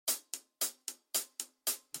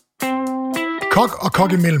Kok og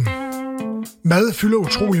kok imellem. Mad fylder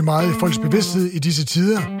utrolig meget i folks bevidsthed i disse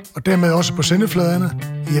tider, og dermed også på sendefladerne,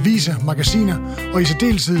 i aviser, magasiner og i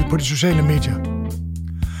særdeleshed på de sociale medier.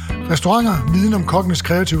 Restauranter, viden om kokkenes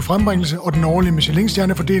kreative frembringelse og den årlige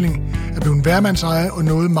Michelin-stjernefordeling er blevet en hvermandseje og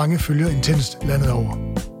noget mange følger intenst landet over.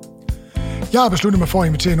 Jeg har besluttet mig for at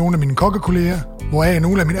invitere nogle af mine kokkekolleger, hvoraf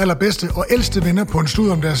nogle af mine allerbedste og ældste venner på en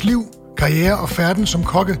studie om deres liv, karriere og færden som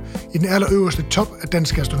kokke i den allerøverste top af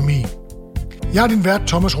dansk gastronomi. Jeg er din vært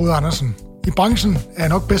Thomas Rode Andersen. I branchen er jeg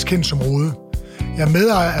nok bedst kendt som Rode. Jeg er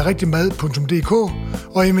medejer af rigtigmad.dk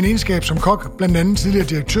og i min egenskab som kok blandt andet tidligere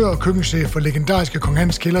direktør og køkkenchef for legendariske Kong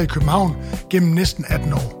Hans Kælder i København gennem næsten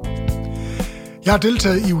 18 år. Jeg har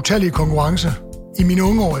deltaget i utallige konkurrencer, i mine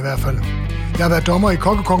unge år i hvert fald. Jeg har været dommer i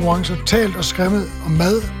kokkekonkurrencer, talt og skrevet om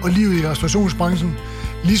mad og livet i restaurationsbranchen,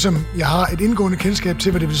 ligesom jeg har et indgående kendskab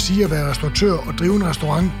til, hvad det vil sige at være restauratør og drive en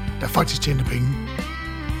restaurant, der faktisk tjener penge.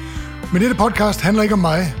 Men dette podcast handler ikke om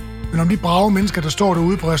mig, men om de brave mennesker, der står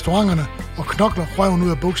derude på restauranterne og knokler røven ud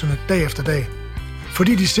af bukserne dag efter dag.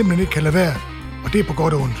 Fordi de simpelthen ikke kan lade være, og det er på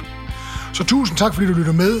godt og ondt. Så tusind tak, fordi du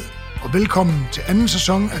lytter med, og velkommen til anden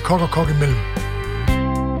sæson af Kok og Kok imellem.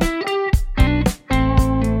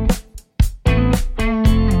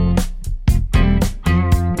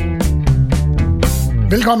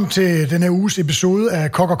 Velkommen til denne uges episode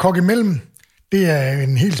af Kok og Kok imellem. Det er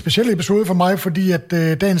en helt speciel episode for mig, fordi at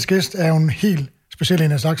dagens gæst er jo en helt speciel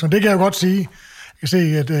en af slags. Og det kan jeg jo godt sige. Jeg kan se,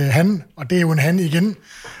 at han, og det er jo en han igen,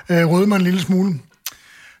 røde mig en lille smule.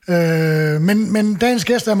 Men dagens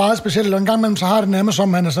gæst er meget speciel, og en gang imellem så har det nærmest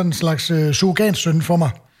som, han er sådan en slags surrogatsøn for mig.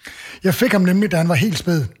 Jeg fik ham nemlig, da han var helt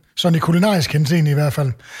spæd. Sådan i kulinarisk henseende i hvert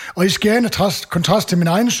fald. Og i skærende kontrast til min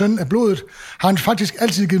egen søn af blodet, har han faktisk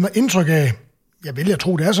altid givet mig indtryk af, jeg vil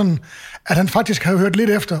tro, det er sådan, at han faktisk har hørt lidt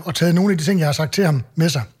efter og taget nogle af de ting, jeg har sagt til ham med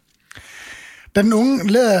sig. Da den unge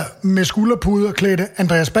lærer med skulderpuder klædte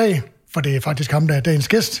Andreas Bag, for det er faktisk ham, der er dagens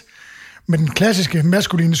gæst, med den klassiske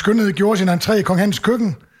maskuline skønhed gjorde sin entré i Kong Hans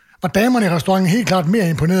køkken, var damerne i restauranten helt klart mere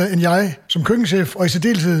imponeret end jeg som køkkenchef, og i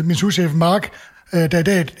særdeleshed min souschef Mark, der i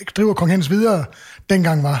dag driver Kong Hans videre,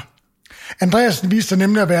 dengang var. Andreas viste sig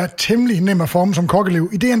nemlig at være temmelig nem at forme som kokkelev,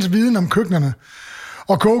 i det hans viden om køkkenerne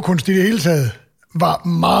og kogekunst i det hele taget var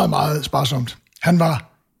meget, meget sparsomt. Han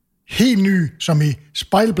var helt ny, som i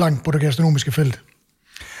spejlblank på det gastronomiske felt.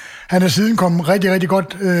 Han er siden kommet rigtig, rigtig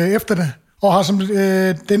godt efter det, og har som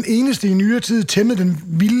den eneste i nyere tid tæmmet den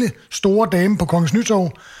vilde, store dame på Kongens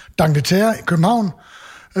Nytorv, D'Angleterre i København,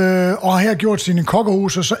 og har her gjort sine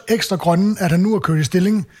kokkehuser så ekstra grønne, at han nu er kørt i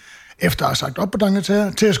stilling, efter at have sagt op på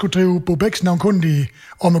D'Angleterre, til at skulle drive Bo Bæks navnkundige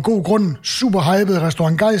og med god grund super hypede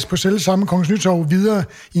restaurant Geis på selv samme Kongens Nytorv videre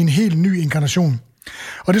i en helt ny inkarnation.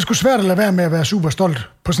 Og det skulle svært at lade være med at være super stolt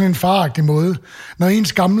på sådan en faragtig måde, når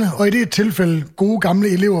ens gamle, og i det tilfælde gode gamle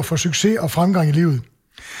elever får succes og fremgang i livet.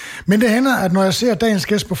 Men det hænder, at når jeg ser dagens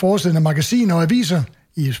gæst på forsiden af magasiner og aviser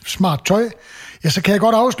i smart tøj, ja, så kan jeg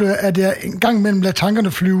godt afsløre, at jeg en gang imellem lader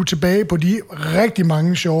tankerne flyve tilbage på de rigtig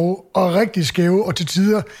mange sjove og rigtig skæve og til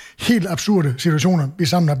tider helt absurde situationer, vi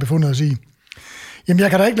sammen har befundet os i. Jamen, jeg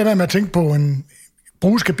kan da ikke lade være med at tænke på en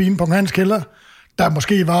brugskabine på Hans Kælder, der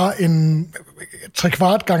måske var en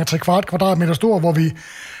 3/4 gange 3/4 kvadratmeter stor, hvor vi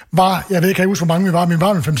var, jeg ved ikke, hvor mange vi var, men vi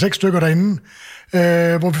var 5-6 stykker derinde,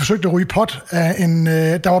 hvor vi forsøgte at ryge pot af en,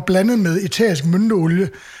 der var blandet med eterisk mynteolie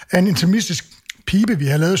af en intimistisk pibe, vi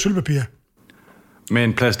havde lavet af sølvpapir. Med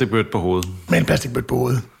en plastikbøtte på hovedet. Med en plastikbøtte på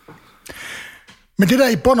hovedet. Men det, der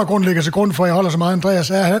i bund og grund ligger til grund for, at jeg holder så meget Andreas,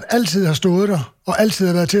 er, at han altid har stået der, og altid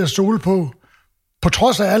har været til at stole på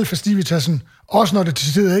trods af al festivitassen, også når det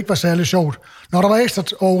til tider ikke var særlig sjovt, når der var ekstra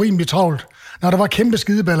og urimeligt travlt, når der var kæmpe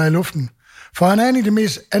skideballer i luften. For han er en af de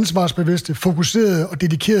mest ansvarsbevidste, fokuserede og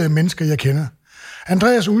dedikerede mennesker, jeg kender.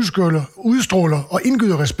 Andreas udstråler og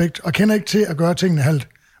indgyder respekt, og kender ikke til at gøre tingene halvt,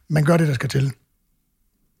 men gør det, der skal til.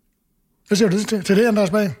 Hvad siger du til det, Andreas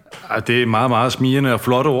Bag? Ja, det er meget, meget smigende og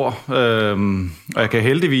flotte ord. Og jeg kan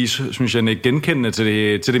heldigvis, synes jeg, ikke genkende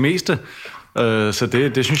til det meste. Så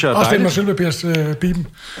det synes jeg er dejligt. Også den med sølvpapirs piben.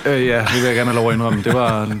 Ja, det vil jeg gerne have lov at indrømme.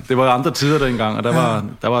 Det var andre tider dengang, og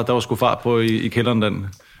der var sgu fart på i kælderen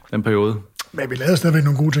den periode. Men vi lavede stadigvæk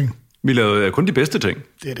nogle gode ting. Vi lavede kun de bedste ting.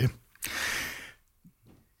 Det er det.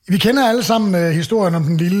 Vi kender alle sammen historien om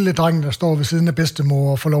den lille dreng, der står ved siden af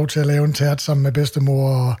bedstemor og får lov til at lave en tært sammen med bedstemor,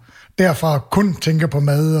 og derfra kun tænker på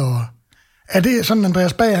mad. Og er det sådan,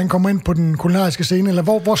 Andreas Bag, han kommer ind på den kulinariske scene, eller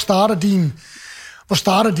hvor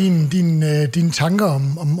starter dine tanker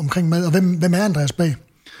omkring mad, og hvem er Andreas Bag?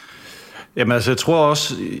 Jamen altså, jeg tror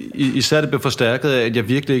også, især det blev forstærket af, at jeg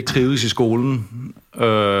virkelig ikke trivedes i skolen,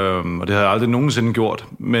 og det havde jeg aldrig nogensinde gjort,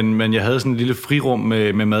 men jeg havde sådan en lille frirum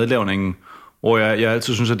med madlavningen, hvor jeg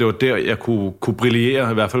altid synes, at det var der, jeg kunne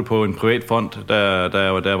brillere, i hvert fald på en privat fond,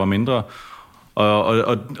 da jeg var mindre.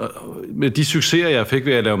 Og med de succeser, jeg fik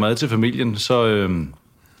ved at lave mad til familien, så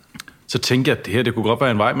tænkte jeg, at det her det kunne godt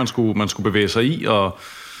være en vej, man skulle bevæge sig i, og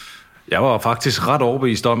jeg var faktisk ret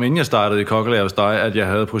overbevist om, inden jeg startede i Kokkelærer hos dig, at jeg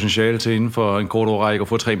havde potentiale til inden for en kort årrække at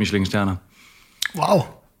få 3 Michelin-stjerner. Wow.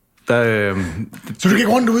 Så du gik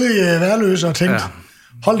rundt ude i Værløse og tænkte,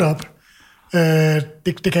 hold da op,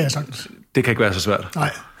 det kan jeg sagtens. Det kan ikke være så svært.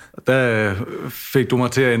 Nej. Der fik du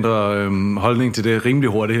mig til at ændre holdning til det rimelig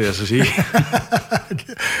hurtigt, vil jeg så sige.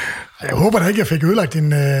 Jeg håber da ikke, jeg fik ødelagt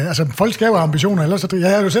din... altså, folk skal jo have ambitioner, ellers...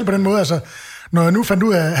 Jeg er jo selv på den måde, altså... Når jeg nu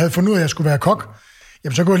havde fundet ud af, at jeg skulle være kok,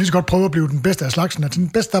 jamen, så kunne jeg lige så godt prøve at blive den bedste af slagsen, altså den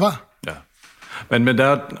bedste, der var. Ja. Men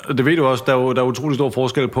det ved du også, der er utrolig stor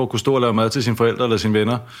forskel på at kunne stå og lave mad til sine forældre eller sine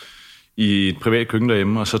venner i et privat køkken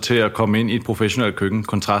derhjemme, og så til at komme ind i et professionelt køkken.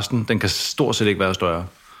 Kontrasten, den kan stort set ikke være større.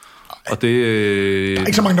 Og det, der er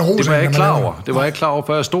ikke så mange, der roser. Det var jeg ikke klar over. Det var jeg ikke klar over,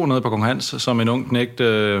 før jeg stod nede på Kong Hans som en ung knægt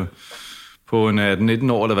på en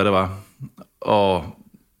 18-19 år, eller hvad det var. Og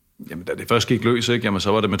jamen, da det først gik løs, ikke? Jamen,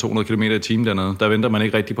 så var det med 200 km i timen dernede. Der venter man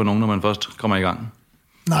ikke rigtig på nogen, når man først kommer i gang.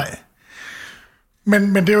 Nej.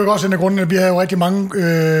 Men det er jo også en af grundene, at vi har jo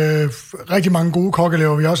rigtig mange gode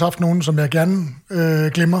kokkeelever. Vi har også haft nogen, som jeg gerne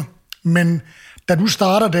glemmer. Men da du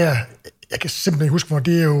starter der, jeg kan simpelthen ikke huske, hvor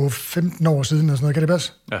det er jo 15 år siden, og sådan noget. Kan det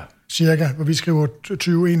passe? Ja. Cirka, hvor vi skriver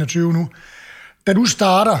 2021 nu. Da du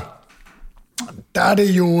starter, der er det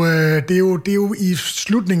er jo i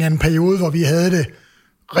slutningen af en periode, hvor vi havde det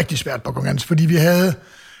rigtig svært på Kong Hans, fordi vi havde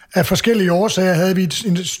af forskellige årsager havde vi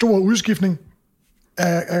en stor udskiftning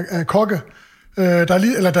af kokke.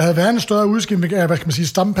 Der havde været en større udskiftning af,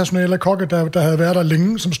 stampersonale af kokke, der havde været der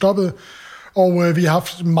længe, som stoppede. Og vi har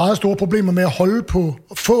haft meget store problemer med at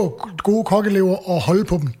få gode kokkeelever og holde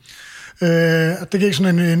på dem. Det gik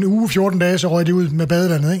sådan en uge, 14 dage, så røg det ud med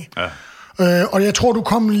badevandet, ikke? Ja. Og jeg tror, du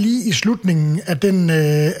kom lige i slutningen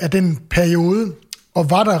af den periode, og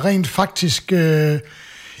var der rent faktisk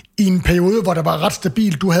i en periode, hvor der var ret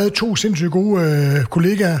stabilt. Du havde 2 sindssygt gode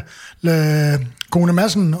kollegaer, Kone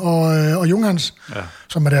Madsen og Junghans,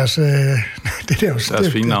 som er deres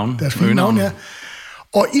fine navn. Deres fine navn, ja.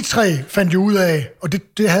 Og I 3 fandt jo ud af, og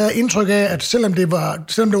det havde jeg indtryk af, at selvom det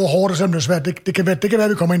var hårdt og selvom det var svært, det kan være, at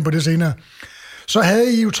vi kommer ind på det senere, så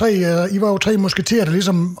havde I jo I var jo 3 musketerer, der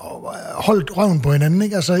ligesom holdt røven på hinanden,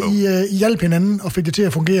 ikke? Altså, I hjalp hinanden og fik det til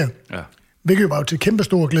at fungere. Ja. Hvilket jo var jo til kæmpe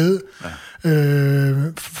stor glæde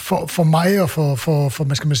for mig og for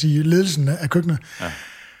hvad skal man sige, ledelsen af køkkenet. Ja.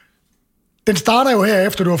 Den starter jo her,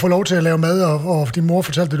 efter du har fået lov til at lave mad, og din mor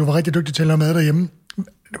fortalte, at du var rigtig dygtig til at lave mad derhjemme.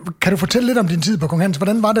 Kan du fortælle lidt om din tid på Kong Hans?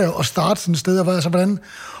 Hvordan var det at starte sådan et sted?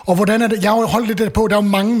 Og hvordan er det? Jeg har jo holdt lidt på, der er jo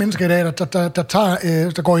mange mennesker i dag,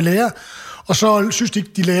 der går i lære, og så synes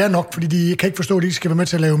de lærer nok, fordi de kan ikke forstå, at de ikke skal være med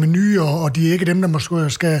til at lave menuer, og de er ikke dem, der måske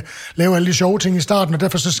skal lave alle de sjove ting i starten, og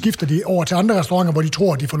derfor så skifter de over til andre restauranter, hvor de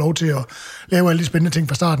tror, at de får lov til at lave alle de spændende ting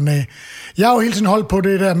fra starten af. Jeg har jo hele tiden holdt på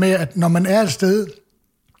det der med, at når man er et sted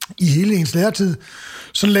i hele ens læretid,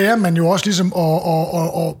 så lærer man jo også ligesom,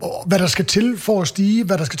 hvad der skal til for at stige,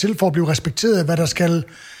 hvad der skal til for at blive respekteret,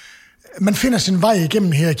 man finder sin vej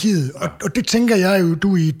igennem hierarkiet, og det tænker jeg jo,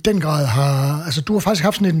 du i den grad har, altså du har faktisk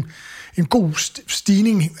haft sådan en god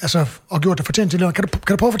stigning, altså, og gjort dig fortjent til det. Kan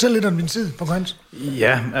du prøve at fortælle lidt om din tid på Hans?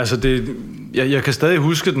 Ja, altså jeg kan stadig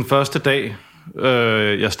huske den første dag,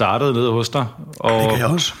 jeg startede ned hos dig. Og det kan jeg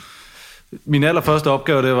også. Min allerførste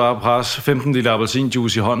opgave, det var at presse 15 liter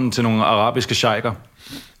appelsinjuice i hånden til nogle arabiske sheiker.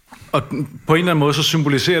 Og på en eller anden måde, så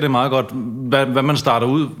symboliserer det meget godt, hvad man starter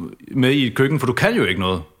ud med i et køkken, for du kan jo ikke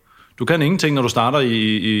noget. Du kan ingenting, når du starter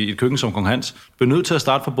i et køkken som Kong Hans. Du bliver nødt til at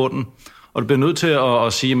starte fra bunden, og du bliver nødt til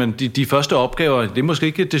at sige, at de første opgaver, det er måske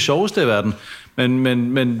ikke det sjoveste i verden,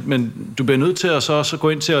 men du bliver nødt til at så gå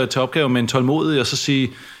ind til at tage opgaver med en tålmodighed, og så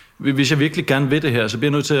sige, hvis jeg virkelig gerne vil det her, så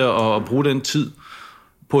bliver jeg nødt til at bruge den tid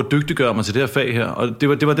på at dygtiggøre mig til det her fag her. Og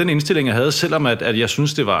det var den indstilling, jeg havde, selvom at jeg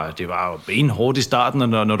synes, det var jo benhårdt i starten,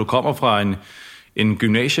 når du kommer fra en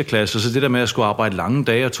gymnasieklasse, og så det der med at skulle arbejde lange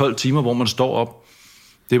dage og 12 timer, hvor man står op.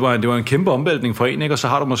 Det var en kæmpe omvæltning for en, ikke? Og så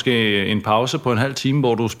har du måske en pause på en halv time,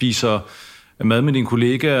 hvor du spiser mad med dine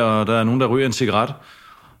kollegaer, og der er nogen, der ryger en cigaret.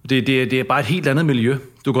 Det er bare et helt andet miljø,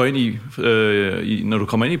 du går ind i, når du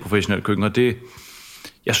kommer ind i professionelt køkken, og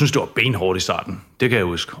jeg synes, det var benhårdt i starten. Det kan jeg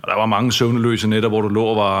huske. Og der var mange søvnløse nætter, hvor du lå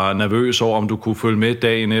og var nervøs over, om du kunne følge med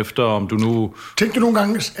dagen efter, om du nu... Tænkte du nogle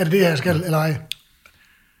gange, er det jeg skal, eller ej?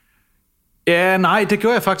 Ja, nej, det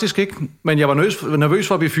gjorde jeg faktisk ikke. Men jeg var nervøs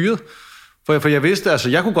for at blive fyret. For jeg vidste, altså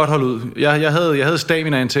jeg kunne godt holde ud. Jeg havde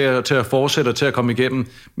staminaen til at fortsætte og til at komme igennem,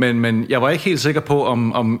 men jeg var ikke helt sikker på,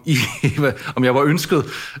 om jeg var ønsket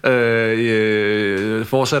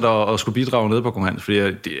fortsat at skulle bidrage nede på Kong Hans. Fordi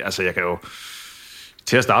jeg kan jo...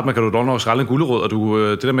 Til at starte med kan du dog nok skrælle en gulerod, og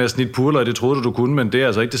det der med at snitte purløg, det troede du kunne, men det er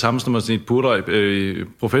altså ikke det samme som at snitte purløg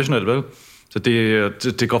professionelt, vel? Så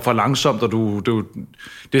det går for langsomt, og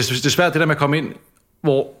det er svært det der med at komme ind,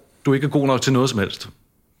 hvor du ikke er god nok til noget som helst.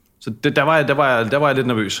 Så der var jeg lidt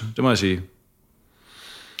nervøs, det må jeg sige.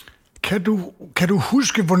 Kan du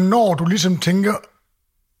huske, hvornår du ligesom tænker,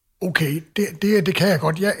 okay, det kan jeg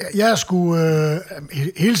godt. Jeg er sgu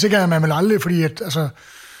helt sikker, at man vil aldrig, fordi at, altså,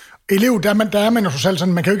 elev, der er man jo selv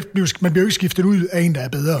sådan, man bliver jo ikke skiftet ud af en, der er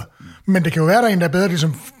bedre. Men det kan jo være, der er en, der er bedre,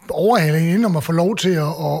 ligesom overhaler en inden om at få lov til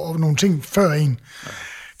at nogle ting før en. Ja.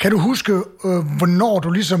 Kan du huske, hvornår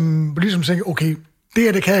du ligesom tænker, okay,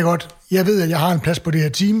 det kan jeg godt. Jeg ved, at jeg har en plads på det her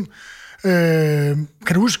team.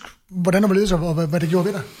 Kan du huske, hvordan du var ledet, og hvad det gjorde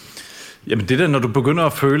ved dig? Jamen det der, når du begynder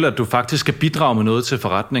at føle, at du faktisk skal bidrage med noget til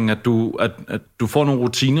forretningen, at du får nogle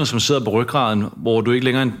rutiner, som sidder på ryggraden, hvor du ikke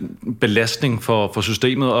længere er en belastning for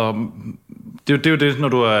systemet, og det er jo det, når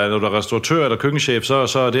du er restauratør eller køkkenchef,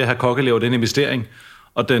 så er det at have kokkelever, det er en investering,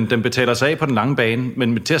 og den betaler sig af på den lange bane,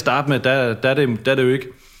 men til at starte med, der er det jo ikke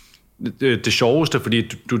det sjoveste,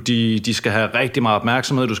 fordi de skal have rigtig meget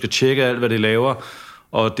opmærksomhed, du skal tjekke alt, hvad de laver,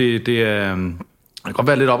 og det kan godt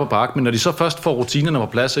være lidt op ad bakke, men når de så først får rutinerne på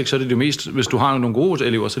plads, ikke, så er det mest, hvis du har nogle gode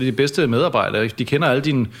elever, så er det de bedste medarbejdere. Ikke? De kender alle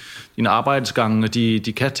dine arbejdsgange, og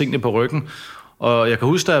de kan tingene på ryggen. Og jeg kan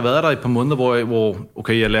huske, da jeg har været der et par måneder, hvor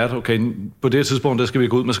okay, jeg lærte, okay, på det her tidspunkt, der skal vi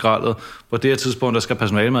gå ud med skraldet. På det her tidspunkt, der skal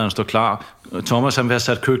personalemaden stå klar. Thomas, han vil have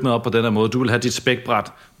sat køkkenet op på den her måde. Du vil have dit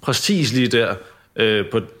spækbræt præcis lige der.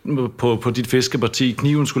 På dit fiskeparti,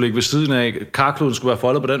 kniven skulle ligge ved siden af, karkluden skulle være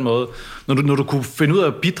foldet på den måde. Når du kunne finde ud af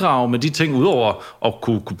at bidrage med de ting, udover at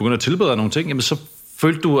kunne begynde at tilberede nogle ting, jamen så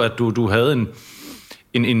følte du, at du havde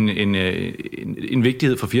en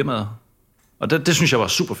vigtighed for firmaet. Og det synes jeg var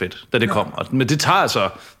super fedt, da det kom. Men det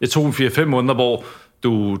tog 4-5 måneder, hvor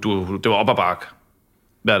det var op ad bakke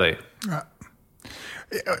hver dag. Ja.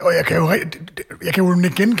 Og jeg kan jo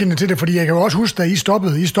genkende til det, fordi jeg kan jo også huske, da I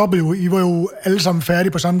stoppede jo, I var jo alle sammen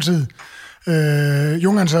færdige på samme tid.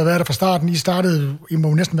 Jungans havde været der fra starten, I må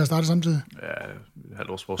jo næsten være startet samtidig. Ja,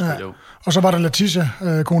 halvårs forskel, jo. Og så var der Letitia,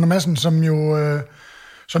 kone Madsen, som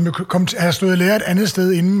jo kom til at have stået lærer et andet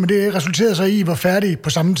sted inden, men det resulterede så I var færdige på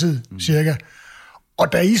samme tid, cirka.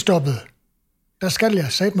 Og da I stoppede, der skal jeg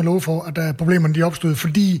sat med lov for, at der problemerne de opstod,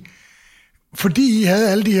 fordi I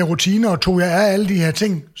havde alle de her rutiner, og tog jer af alle de her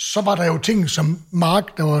ting, så var der jo ting, som Mark,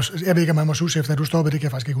 jeg ved ikke, om han var souschef, da du stoppede, det kan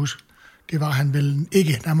jeg faktisk ikke huske. Det var han vel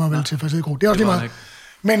ikke, der var vel til Farsædegro. Det er også lige meget.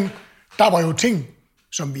 Men der var jo ting,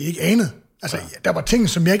 som vi ikke anede. Altså, der var ting,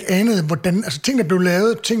 som jeg ikke anede, hvordan, altså ting, der blev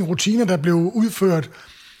lavet, rutiner, der blev udført,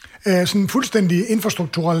 sådan fuldstændig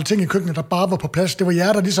infrastrukturelle ting i køkkenet, der bare var på plads. Det var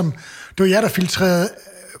jer, der filtrerede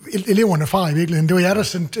eleverne fra i virkeligheden. Det var jer, der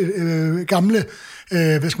sendte gamle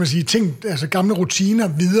ting, altså gamle rutiner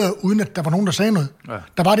videre, uden at der var nogen, der sagde noget. Ja.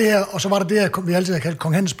 Der var det her, og så var der det her, vi altid har kaldt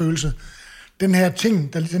Kong Hans spøgelse. Den her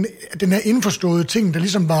ting, den her indforståede ting, der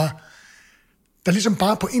ligesom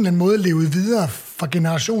bare på en eller anden måde levede videre fra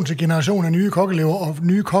generation til generation af nye kokkelever og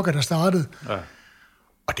nye kokker, der startede. Ja.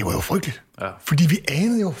 Og det var jo frygteligt. Ja. Fordi vi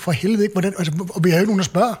anede jo for helvede ikke, hvordan, altså, og vi havde jo ikke nogen at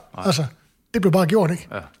spørge. Altså, det blev bare gjort, ikke?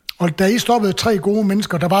 Ja. Og da I stoppede 3 gode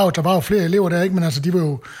mennesker, der var jo flere elever der, ikke? Men altså, de var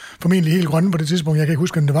jo formentlig helt grønne på det tidspunkt. Jeg kan ikke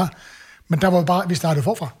huske, hvem det var. Men der var bare, vi startede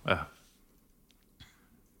forfra. Ja.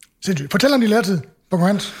 Sindssygt. Fortæl om din lærertid på Kong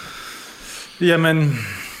Hans. Jamen,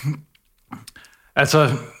 altså,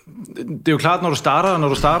 det er jo klart, når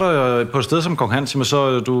du starter på et sted som Kong Hans,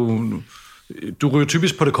 så du ryger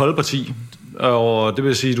typisk på det kolde parti. Og det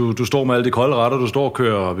vil sige, du står med alle de kolde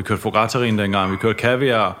retter, vi kørte foie gras dengang, vi kørte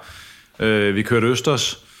kaviar, vi kørte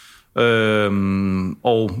østers.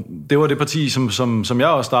 Og det var det parti, som jeg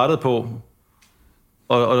også startede på.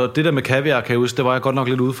 Og det der med kaviar, kan jeg huske, det var jeg godt nok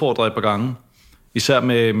lidt udfordret et par gange. Især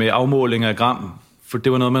med afmåling af gram. For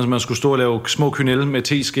det var noget, man skulle stå og lave små quenelle med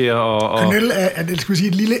teskeer. Quenelle er det skal vi sige,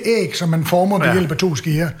 et lille æg, som man former ved hjælp af 2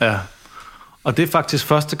 skeer. Ja. Og det er faktisk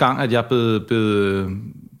første gang, at jeg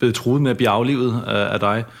blev truet med at blive aflivet af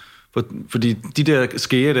dig. Fordi de der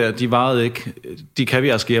skeer der, de varede ikke, de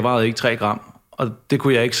kaviar-skeer varede ikke 3 gram. Og det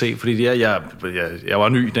kunne jeg ikke se, fordi jeg var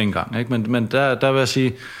ny dengang. Ikke? Men der vil jeg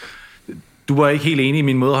sige, du var ikke helt enig i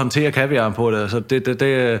min måde at håndtere kaviar på det.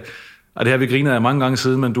 Altså og det har vi grinet af mange gange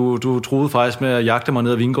siden, men du troede faktisk med at jagte mig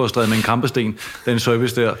ned ad Vingårdstræde med en kampesten, den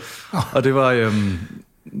service der. Og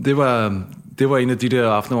det det var en af de der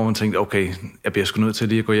aftener, hvor man tænkte, okay, jeg bliver sgu nødt til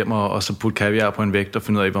lige at gå hjem og så putte kaviar på en vægt og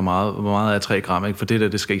finde ud af, hvor meget er 3 gram, ikke? For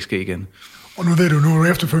det skal ikke ske igen. Og nu ved du, nu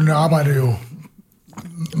efterfølgende arbejder jo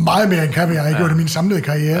meget mere end kaviar. Jeg gjorde det min samlede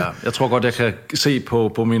karriere. Ja. Jeg tror godt, jeg kan se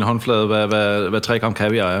på min håndflade, hvad 3 gram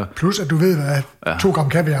kaviar er. Plus, at du ved, hvad 2 gram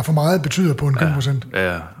kaviar for meget betyder på en kønprocent.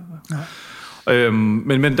 Ja.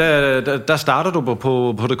 Men der starter du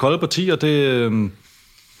på det kolde parti, og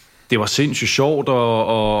det var sindssygt sjovt,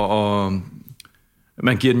 og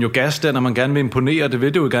man giver den jo gas der, når man gerne vil imponere. Det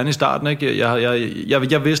vil det jo gerne i starten, ikke?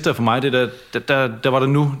 Jeg vidste, at for mig, der var det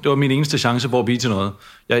nu. Det var min eneste chance for at blive til noget.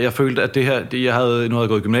 Jeg følte, at nu havde jeg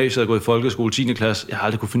gået i gymnasiet, jeg havde gået i folkeskole, 10. klasse. Jeg har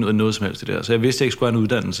aldrig kunne finde ud af noget som helst det der. Så jeg vidste, at jeg ikke skulle have en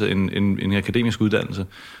uddannelse, en akademisk uddannelse.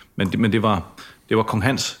 Men det var Kong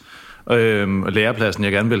Hans lærepladsen,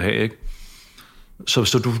 jeg gerne ville have, ikke?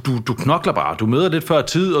 Så du knokler bare. Du møder lidt før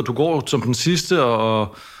tid, og du går som den sidste,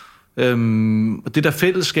 og det der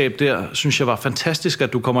fællesskab der, synes jeg var fantastisk,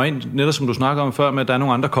 at du kommer ind, netop som du snakker om før, med at der er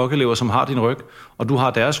nogle andre kokkeelever, som har din ryg, og du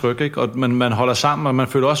har deres ryg, ikke? Og man holder sammen, og man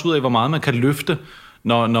føler også ud af, hvor meget man kan løfte,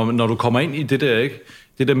 når du kommer ind i det der, ikke?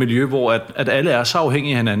 Det der miljø, hvor at alle er så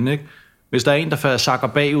afhængige af hinanden, ikke? Hvis der er en, der sakker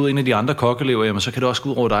bagud en af de andre kokkeelever, jamen, så kan det også gå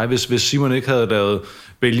ud over dig. Hvis Simon ikke havde lavet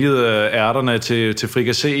bælget ærterne til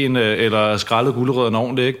frikasséen, eller skrællet gulerødderne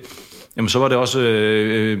ordentligt, ikke? Jamen, så var det også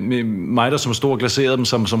mig, der som stod og glaserede dem,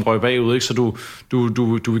 som røg bagud, ikke? Så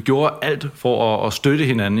du gjorde alt for at støtte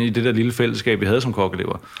hinanden i det der lille fællesskab, vi havde som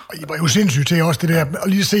kokkeelever. Og I var jo sindssygt til også det der, at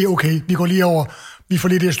lige se, okay, vi går lige over, vi får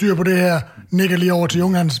lige det styr på det her, nikker lige over til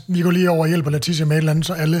Junghans, vi går lige over og hjælper Letitia med et eller andet,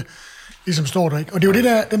 så alle ligesom står der, ikke? Og det er jo det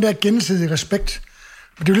der, den der gensidige respekt.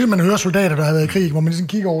 Og det er jo ligesom, man hører soldater, der har været i krig, hvor man ligesom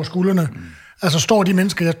kigger over skuldrene. Altså står de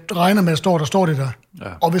mennesker, jeg regner med, der står det der. Ja.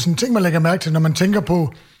 Og hvis en ting, man lægger mærke til, når man tænker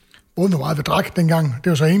på, både hvor meget vi drak dengang, det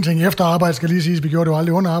var så en ting, efter arbejde skal lige siges, vi gjorde det jo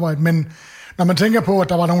aldrig under arbejde, men når man tænker på, at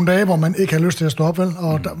der var nogle dage, hvor man ikke havde lyst til at stå op, vel?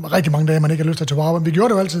 Og der var rigtig mange dage, man ikke havde lyst til at tage på arbejde, vi gjorde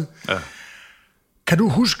det jo altid. Ja. Kan du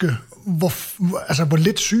huske, hvor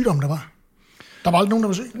lidt sygdom der var? Der var aldrig nogen, der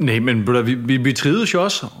var syg? Nej, men vi trivedes jo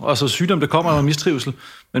også. Altså sygdom, det kommer af mistrivsel.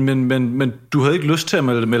 Men du havde ikke lyst til at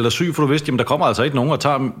melde dig syg, for du vidste, jamen der kommer altså ikke nogen, der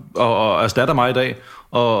tager og erstatter mig i dag.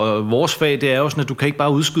 Og vores fag, det er jo sådan, at du kan ikke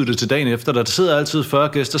bare udskyde det til dagen efter. Der sidder altid 40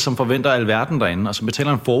 gæster, som forventer alverden derinde, og som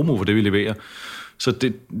betaler en formue for det, vi leverer. Så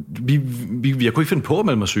jeg kunne ikke finde på at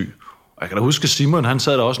melde mig syg. Jeg kan da huske, Simon, han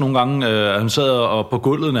sad der også nogle gange, han sad på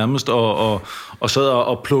gulvet nærmest, og sad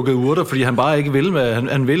og plukkede urter, fordi han bare ikke ville,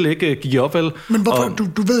 han ville ikke give op, vel? Men hvorfor,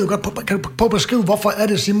 du ved jo godt, kan du prøve at beskrive, hvorfor er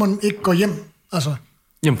det, Simon ikke går hjem? Altså.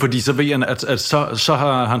 Jamen, fordi så ved han, at så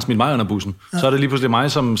har han smidt mig under bussen. Ja. Så er det lige pludselig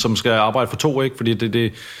mig, som skal arbejde for 2, ikke?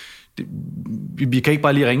 Fordi vi kan ikke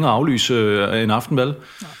bare lige ringe og aflyse en aften, vel?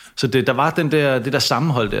 Ja. Så der var det der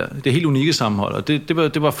sammenhold der, det helt unikke sammenhold, og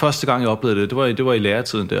det var første gang, jeg oplevede det. Det var i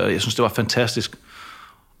læretiden der, og jeg synes, det var fantastisk.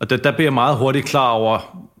 Og der blev jeg meget hurtigt klar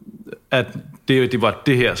over, at det var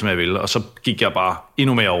det her, som jeg ville, og så gik jeg bare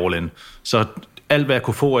endnu mere all in. Så alt, hvad jeg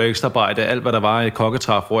kunne få af ekstraarbejde, alt, hvad der var i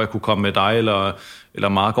kokketræf, hvor jeg kunne komme med dig eller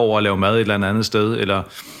Mark over og lave mad et eller andet sted, eller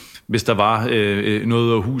hvis der var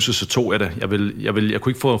noget af huset, så tog jeg det. Jeg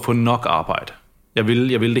kunne ikke få nok arbejde. Jeg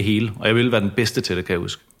ville det hele, og jeg ville være den bedste til det, kan jeg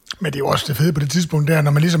huske. Men det er jo også det fede på det tidspunkt der,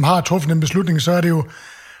 når man ligesom har truffet en beslutning, så er det jo,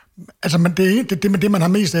 altså det man har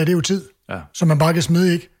mest af, det er jo tid, som man bare kan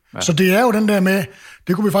smide, ikke? Ja. Så det er jo den der med,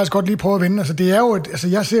 det kunne vi faktisk godt lige prøve at vinde, altså det er jo,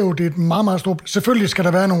 jeg ser jo, det er et meget, meget stort, selvfølgelig skal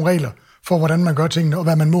der være nogle regler for, hvordan man gør tingene, og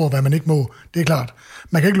hvad man må, og hvad man ikke må, det er klart.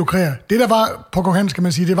 Man kan ikke lukrere. Det der var på Kong Hans, kan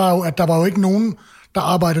man sige, det var jo, at der var jo ikke nogen, der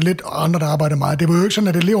arbejdede lidt, og andre, der arbejdede meget. Det var jo ikke sådan,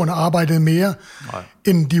 at eleverne arbejdede mere,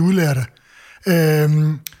 end de udlærte.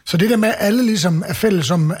 Så det der med, at alle ligesom er fælles,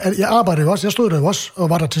 som jeg arbejdede jo også, jeg stod der jo også, og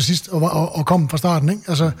var der til sidst, og kom fra starten, ikke?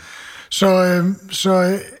 Altså,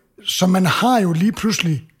 så man har jo lige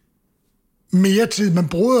pludselig mere tid, man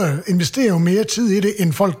investerer jo mere tid i det,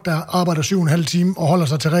 end folk, der arbejder 7,5 timer og holder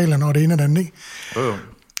sig til reglerne og det ene og det andet, ikke?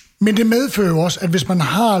 Men det medfører jo også, at hvis man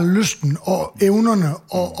har lysten og evnerne,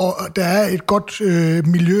 og der er et godt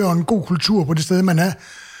miljø og en god kultur på det sted, man er,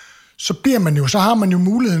 så har man jo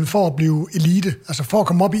muligheden for at blive elite, altså for at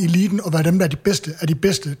komme op i eliten og være dem, der er de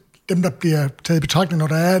bedste, dem, der bliver taget i betragtning, når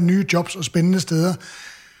der er nye jobs og spændende steder.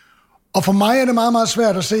 Og for mig er det meget, meget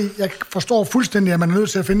svært at se. Jeg forstår fuldstændig, at man er nødt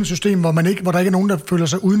til at finde et system, hvor der ikke er nogen, der føler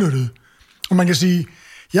sig udnyttet. Og man kan sige,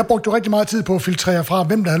 jeg brugte jo rigtig meget tid på at filtrere fra,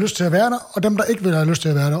 hvem der har lyst til at være der, og dem, der ikke vil have lyst til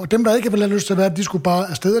at være der. Og dem, der ikke vil have lyst til at være der, de skulle bare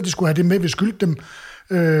afsted, og de skulle have det med, vi skyldte dem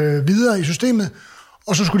videre i systemet.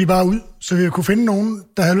 Og så skulle de bare ud, så vi kunne finde nogen,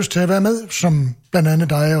 der havde lyst til at være med, som blandt andet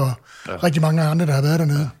dig og rigtig mange andre, der har været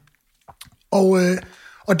dernede.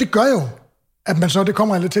 Og det gør jo, at man så, det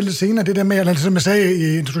kommer jeg lidt til lidt senere, det der med, som jeg sagde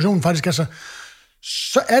i introduktionen faktisk, altså,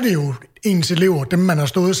 så er det jo ens elever, dem man har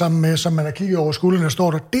stået sammen med, som man har kigget over skuldrene og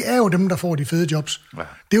står der, det er jo dem, der får de fede jobs. Ja.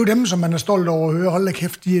 Det er jo dem, som man er stolt over at høre, hold da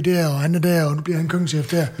kæft, de er der, og han er der, og nu bliver han køkkenchef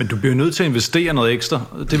der. Men du bliver nødt til at investere noget ekstra.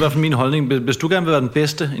 Det er i hvert fald min holdning. Hvis du gerne vil være den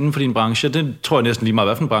bedste inden for din branche, det tror jeg næsten lige meget,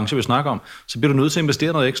 hvad for en branche vi snakker om, så bliver du nødt til at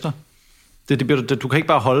investere noget ekstra. Du kan ikke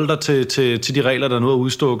bare holde dig til de regler, der nu er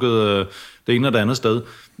udstukket det ene og det andet sted.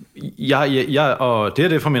 Og det er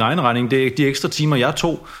det for min egen regning. Det er de ekstra timer, jeg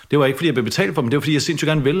tog. Det var ikke, fordi jeg blev betalt for dem. Det var, fordi jeg sindssygt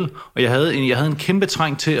gerne ville. Og jeg havde en kæmpe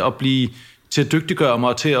træng til at dygtiggøre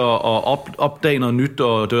mig, til at opdage noget nyt.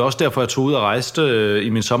 Og det var også derfor, jeg tog ud og rejste i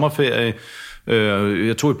min sommerferie.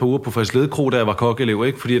 Jeg tog et par uger på Frederiksledde Kro, da jeg var kokkeelev,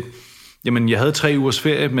 ikke? Fordi jamen, jeg havde 3 ugers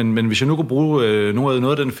ferie, men hvis jeg nu kunne bruge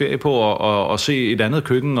noget af den ferie på at se et andet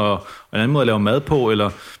køkken og en anden måde at lave mad på, eller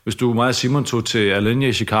hvis du mig og Simon tog til Alenia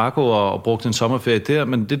i Chicago og brugte en sommerferie der,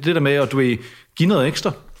 men det der med, at du vil give noget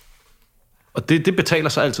ekstra. Og det betaler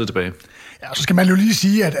sig altid tilbage. Ja, så skal man jo lige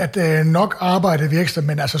sige, at nok arbejdede vi ekstra,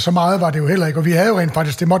 men altså så meget var det jo heller ikke. Og vi havde jo rent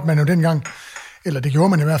faktisk, det måtte man jo dengang, eller det gjorde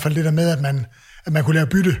man i hvert fald, det der med, at man kunne lave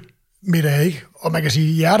bytte middag, ikke? Og man kan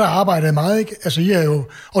sige, jer der arbejdede meget, ikke? Altså, I er jo,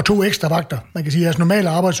 og 2 ekstra vagter. Man kan sige, at jeres normale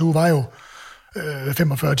arbejdsuge var jo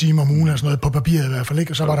 45 timer om ugen, eller sådan noget, på papiret i hvert fald,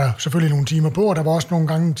 ikke? Og så var der selvfølgelig nogle timer på, og der var også nogle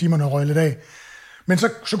gange timerne røg lidt af. Men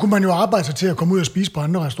så kunne man jo arbejde sig til at komme ud og spise på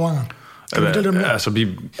andre restauranter. Altså,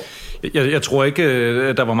 jeg tror ikke,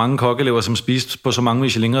 at der var mange kokkeelever, som spiste på så mange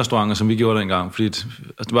Michelin-restauranter, som vi gjorde dengang. Fordi det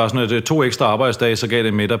var sådan, at 2 ekstra arbejdsdage, så gav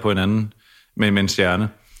det middag på en anden med en stjerne.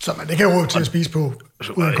 Så man ikke har råd til at spise på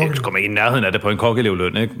uden kokkeelev. Du kommer ikke i nærheden af det på en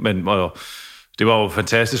kokkeelevløn, ikke? Men det var jo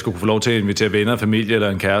fantastisk at kunne få lov til at invitere venner, familie eller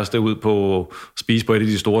en kæreste ud på at spise på et af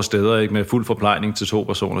de store steder, ikke? Med fuld forplejning til 2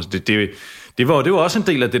 personer. Så det var også en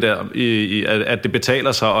del af det der, at det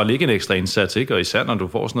betaler sig at lægge en ekstra indsats, ikke? Og især når du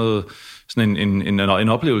får sådan en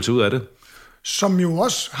oplevelse ud af det. Som jo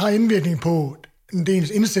også har indvirkning på ens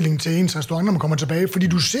indstilling til ens restaurant, når man kommer tilbage. Fordi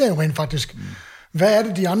du ser jo rent faktisk, hvad er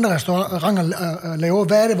det, de andre restauranter laver?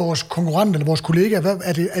 Hvad er det, vores konkurrenter eller vores kollegaer?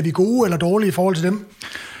 Er de gode eller dårlige i forhold til dem?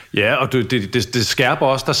 Ja, og det skærper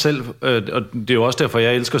også dig selv, og det er jo også derfor,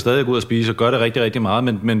 jeg elsker stadig at gå ud og spise og gør det rigtig, rigtig meget,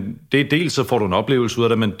 men det er dels, så får du en oplevelse ud af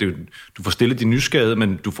det, men du får stillet din nysgerrighed,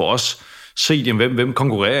 men du får også set, hvem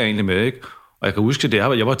konkurrerer jeg egentlig med, ikke? Og jeg kan huske det,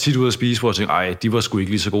 jeg var tit ude at spise, hvor jeg tænkte, ej, de var sgu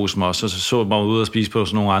ikke lige så gode som os, og så mig ude at spise på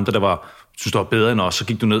sådan nogle andre, der synes, der var bedre end os, så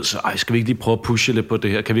gik du ned, så skal vi ikke lige prøve at pushe lidt på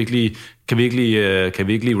det her, kan vi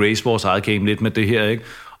ikke lige raise vores eget game lidt med det her, ikke?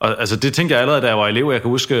 Og altså, det tænkte jeg allerede, da jeg var elev, jeg kan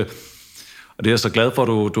huske, og det er jeg så glad for,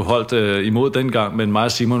 at du holdt imod dengang, men mig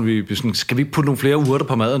og Simon, vi sådan, skal vi ikke putte nogle flere urter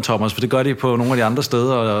på maden, Thomas, for det gør de på nogle af de andre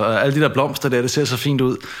steder, og alle de der blomster der, det ser så fint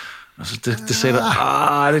ud. Og så det sagde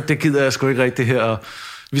det gider jeg sgu ikke rigtig her, og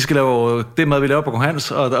vi skal lave det mad, vi laver på Kong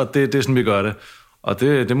Hans, og det er sådan, vi gør det. Og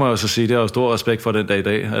det må jeg så sige, det er jo stor respekt for den dag i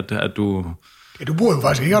dag, at du... Ja, du bruger jo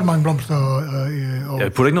faktisk ikke ret mange blomster.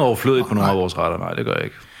 Jeg putter ikke noget overflødigt på nogle af vores retter, nej, det gør jeg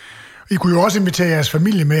ikke. I kunne jo også invitere jeres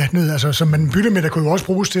familie med ned, altså som man bytter med, der kunne jo også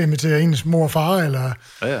bruges til at invitere ens mor og far eller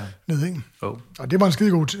ned, ikke? Oh. Og det var en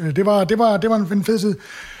skidegod, det var en fed tid.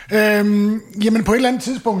 Jamen på et eller andet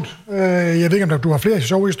tidspunkt, jeg ved ikke om du har flere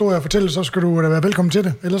sjove historier at fortælle, så skal du da være velkommen til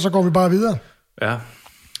det, ellers så går vi bare videre. Ja.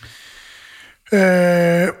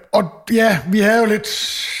 Og ja, vi havde jo lidt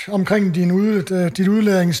omkring dit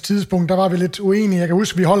udlæringstidspunkt, der var vi lidt uenige. Jeg kan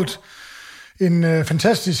huske, vi holdt en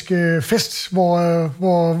fantastisk fest,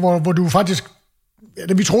 hvor du faktisk,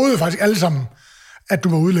 vi troede faktisk alle sammen, at du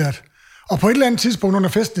var udlært. Og på et eller andet tidspunkt under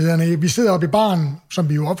festlighederne, vi sidder oppe i baren, som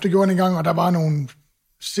vi jo ofte gjorde en gang, og der var nogle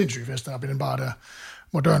sindssyge fester oppe i den bar der,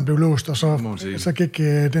 hvor døren blev låst, og så gik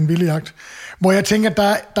den vilde jagt. Hvor jeg tænker,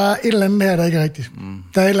 der er et eller andet her, der ikke er rigtigt.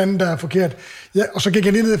 Der er et eller andet, der er forkert. Ja, og så gik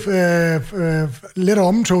jeg lige ned lidt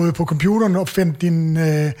omtoget på computeren og fandt din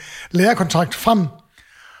lærerkontrakt frem,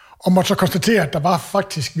 og måtte så konstatere, at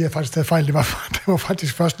vi har faktisk taget fejl. Det var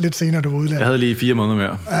faktisk først lidt senere, du var udlært. Jeg havde lige 4 måneder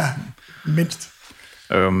mere. Ja, mindst.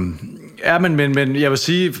 Ja, men jeg vil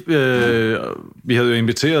sige, vi havde jo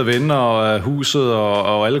inviteret venner og huset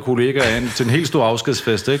og alle kollegaer ind til en helt stor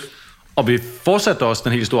afskedsfest, ikke? Og vi fortsatte også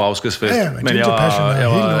den helt store afskedsfest. Ja, men jeg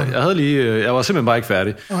var simpelthen bare ikke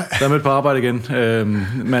færdig. Der mødte på arbejde igen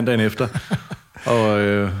mandagen efter.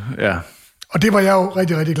 Og det var jeg jo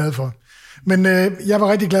rigtig, rigtig glad for. Men jeg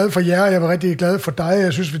var rigtig glad for jer, og jeg var rigtig glad for dig.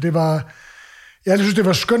 Jeg synes, det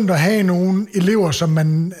var skønt at have nogle elever, som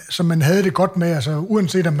man havde det godt med, altså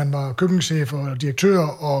uanset om man var køkkenchef og direktør,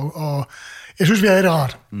 og jeg synes, vi havde det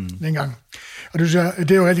rart dengang. Og det er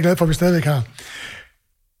jeg jo rigtig glad for, at vi stadigvæk har.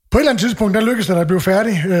 På et eller andet tidspunkt, der lykkedes det dig at blive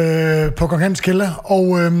færdig på Kong Hans kælder,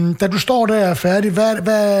 og da du står der og er færdig,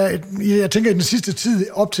 jeg tænker i den sidste tid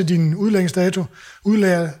op til din udlæringsdato,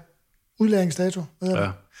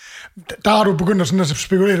 Der har du begyndt at, sådan at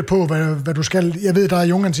spekulere på, hvad du skal. Jeg ved, der er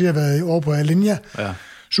Jungan siger, at jeg har været over på Alinea. Ja.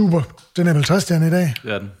 Super. Den er vel 60-stjerne i dag.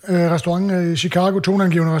 Ja, den. Restaurant i Chicago,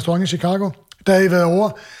 toneangivende restaurant i Chicago. Der har I været over.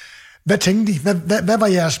 Hvad tænkte I?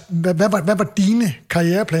 Hvad var dine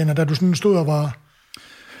karriereplaner, da du sådan stod og var...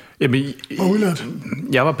 Jamen,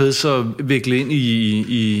 jeg var blevet så viklet ind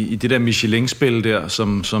i det der Michelin-spil der,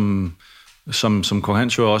 som Kong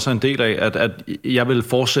Hans jo også er en del af, at jeg ville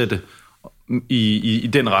fortsætte i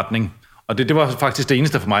den retning. Og det var faktisk det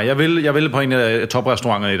eneste for mig. Jeg ville på en af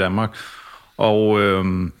toprestauranterne i Danmark. Og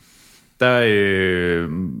der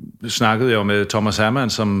snakkede jeg jo med Thomas Hermann,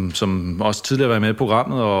 som også tidligere var med i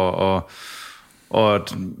programmet, og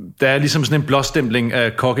der er ligesom sådan en blåstempling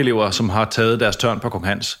af kokelever, som har taget deres tørn på Kong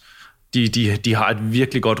Hans. De har et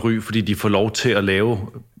virkelig godt ry, fordi de får lov til at lave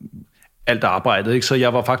alt arbejdet, ikke? Så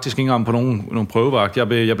jeg var faktisk ikke engang på nogen prøvevagt. Jeg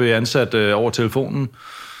blev ansat over telefonen,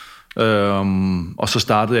 og så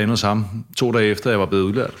startede jeg endnu sammen 2 dage efter, jeg var blevet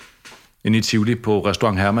udlært. Inde i Tivoli på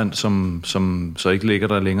Restaurant Hermann, som så ikke ligger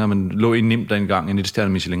der længere, men lå i Nim dengang, en 1-stjerne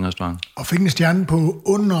Michelin-restaurant. Og fik en stjerne på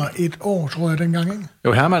under 1 år, tror jeg, dengang, ikke?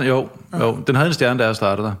 Jo, Hermann, jo. Den havde en stjerne, da jeg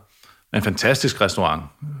startede der. En fantastisk restaurant.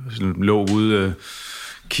 Lå ude,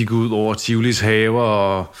 kiggede ud over Tivolis haver,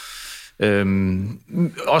 og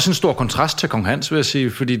også en stor kontrast til Kong Hans, vil jeg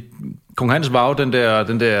sige, fordi Kong Hans var jo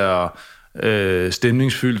den der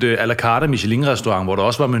stemningsfyldte à la carte Michelin-restaurant, hvor der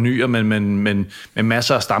også var menuer, men med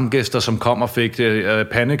masser af stamgæster, som kom og fik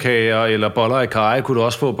pandekager eller boller i karry, kunne du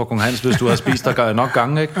også få på Kong Hans, hvis du havde spist der nok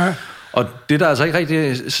gange, ikke? Ja. Og det er der altså ikke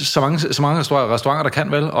rigtig så mange restauranter, der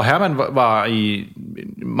kan vel. Og Hermann var i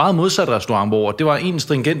en meget modsat restaurant, hvor det var en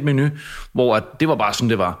stringent menu, hvor det var bare sådan,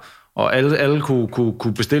 det var. Og alle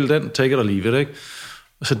kunne bestille den, take it or leave it, ikke?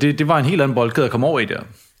 Så det var en helt anden boldgade at komme over i der.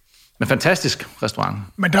 Men fantastisk restaurant.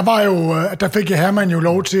 Men der fik Hermann jo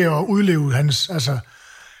lov til at udleve hans, altså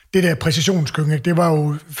det der præcisionskøkken, ikke? Det var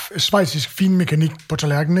jo schweizisk finmekanik på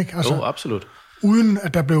tallerkenen, ikke? Altså, jo, absolut. Uden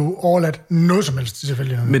at der blev overladt noget som helst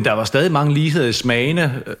selvfølgelig. Men der var stadig mange ligheder i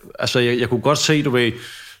smagene. Altså jeg kunne godt se, du ved,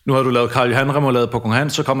 nu har du lavet Karl Johan remoulade på Kong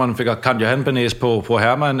Hans, så kommer man fik Karl Johan bearnaise på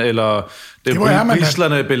Hermann, eller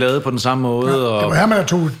brislerne blev lavet på den samme måde. Ja, det var Hermann, der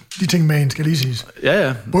tog de ting med ind, skal lige siges.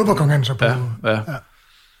 Ja. Både på Kong Hans og på... Ja.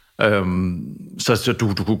 Så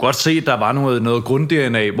du kunne godt se, at der var noget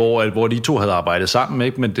grund-DNA, hvor de to havde arbejdet sammen,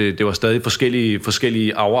 ikke? Men det var stadig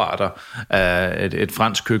forskellige afarter af et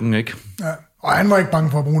fransk køkken, ikke? Ja. Og han var ikke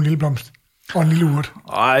bange for at bruge en lille blomst og en lille urt.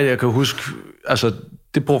 Nej, jeg kan huske, altså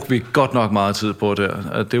det brugte vi godt nok meget tid på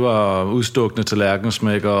der. Det var udstukne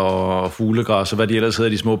tallerkensmækker og fuglegræs og hvad de ellers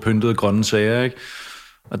hedder, de små pyntede grønne sager, ikke?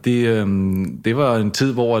 Og det var en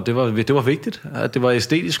tid, hvor det var vigtigt, at det var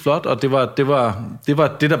æstetisk flot, og det var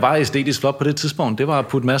det, der var æstetisk flot på det tidspunkt. Det var at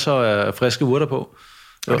putte masser af friske urter på.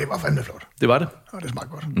 Og det var fandme flot. Det var det. Og det smagte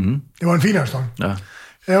godt. Mm-hmm. Det var en fin restaurant. Ja.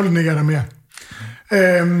 Ærgerligt ikke er der mere.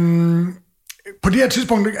 På det her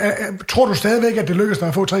tidspunkt, tror du stadigvæk, at det lykkedes dig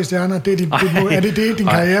at få 3 stjerner? Er det din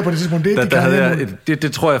karriere på det tidspunkt?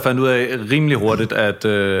 Det tror jeg fandt ud af rimelig hurtigt, at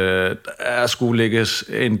der skulle lægges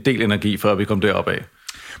en del energi, før vi kom derop af.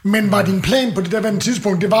 Men var din plan på det der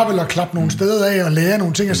tidspunkt, det var vel at klappe nogle steder af og lære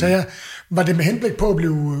nogle ting og sager? Var det med henblik på at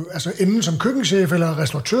blive enten som køkkenchef eller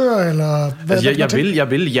restauratør? Eller jeg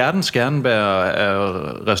vil hjertens gerne være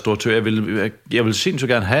restauratør. Jeg vil sindssygt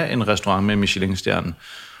gerne have en restaurant med Michelin-stjernen.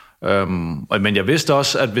 Men jeg vidste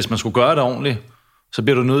også, at hvis man skulle gøre det ordentligt, så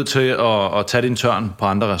bliver du nødt til at tage din tørn på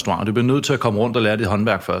andre restauranter. Du bliver nødt til at komme rundt og lære dit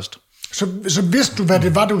håndværk først. Så vidste du, hvad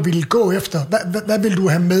det var, du ville gå efter? Hvad ville du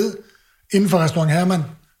have med inden for Restaurant Hermann?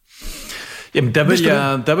 Jamen,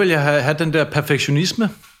 der vil jeg have den der perfektionisme.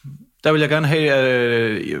 Der vil jeg gerne have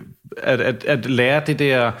at lære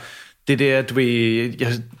det der du ved,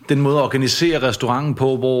 den måde at organisere restauranten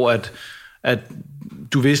på, hvor at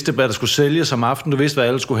du vidste, hvad der skulle sælges om aftenen, du vidste, hvad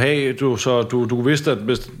alle skulle have, du vidste, at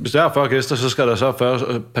hvis der er 40 gæster, så skal der så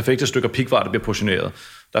 40 perfekte stykker pikvar, der bliver portioneret.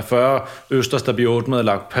 Der er 40 østers, der bliver åbnet og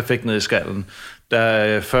lagt perfekt ned i skallen. Der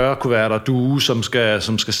er 40 kuverter due, som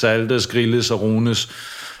skal saltes, grilles og runes.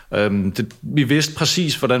 Vi vidste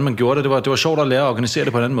præcis, hvordan man gjorde det. Det var sjovt at lære at organisere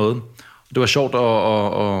det på en anden måde. Det var sjovt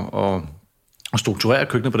at strukturere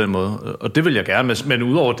køkkenet på den måde. Og det vil jeg gerne. Men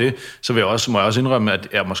udover det, så må jeg også indrømme, at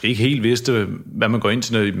jeg måske ikke helt vidste, hvad man går ind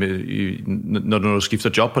til, når du skifter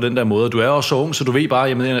job på den der måde. Du er også så ung, så du ved bare,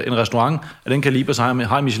 at en restaurant, at den kaliber sig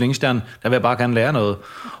har en Michelin-stjerne, der vil jeg bare gerne lære noget.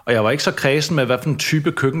 Og jeg var ikke så kredsen med, hvad for en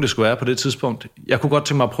type køkken det skulle være på det tidspunkt. Jeg kunne godt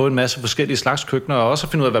tænke mig at prøve en masse forskellige slags køkkener, og også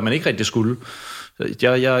finde ud af, hvad man ikke rigtig skulle.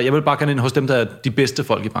 Jeg vil bare gerne ind hos dem, der er de bedste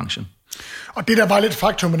folk i branchen. Og det der var lidt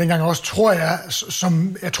faktum dengang også, tror jeg,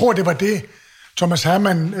 det var det, Thomas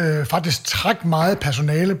Hermann faktisk træk meget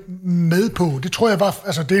personale med på. Det tror jeg var,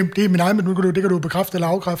 altså det er min egen, men det kan du bekræfte eller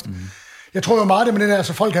afkræfte. Mm. Jeg tror jo meget det med det der,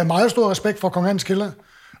 altså folk havde meget stor respekt for Kong Hans Kælder,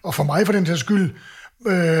 og for mig for den til skyld.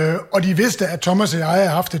 Og de vidste, at Thomas og jeg har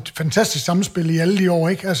haft et fantastisk samspil i alle de år,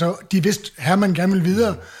 ikke? Altså, de vidste, at Hermann gerne ville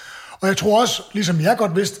videre. Og jeg tror også, ligesom jeg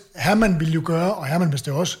godt vidste, Hermann ville jo gøre, og Hermann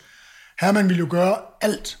vidste det også, Hermann ville jo gøre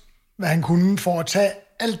alt, hvad han kunne, for at tage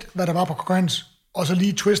alt, hvad der var på Kong Hans, og så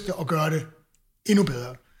lige twiste og gøre det endnu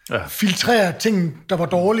bedre. Ja. Filtrere ting, der var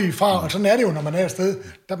dårlige fra, og sådan er det jo, når man er afsted.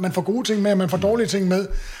 Man får gode ting med, og man får dårlige ting med,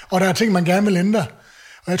 og der er ting, man gerne vil ændre.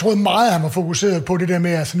 Og jeg troede meget, at han var fokuseret på det der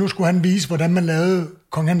med, altså nu skulle han vise, hvordan man lavede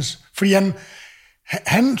Kong Hans. Fordi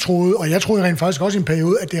han troede, og jeg troede rent faktisk også i en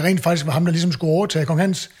periode, at det rent faktisk var ham, der ligesom skulle overtage Kong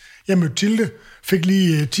Hans. Jeg mødte Tilde, fik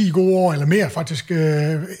lige 10 gode år, eller mere faktisk, 11-12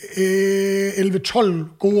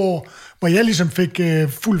 gode år, hvor jeg ligesom fik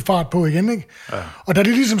fuld fart på igen, ikke? Ja. Og da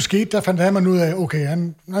det ligesom skete, der fandt han ud af, okay,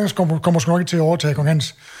 han kommer sgu nok ikke til at overtage Kong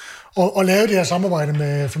Hans. Og lave det her samarbejde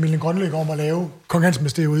med familien Grønlæg om at lave Kong Hans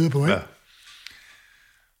Mysteriet ude på, ikke? Ja.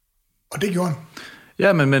 Og det gjorde han.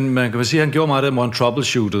 Ja, men man kan sige, at han gjorde meget af det, hvor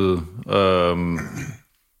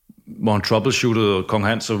han troubleshootede Kong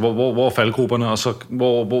Hans, hvor er faldgrupperne, og så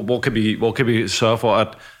hvor kan vi sørge for, at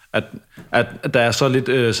der er så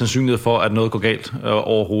lidt sandsynlighed for, at noget går galt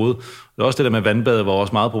overhovedet. Det er også det der med vandbadet var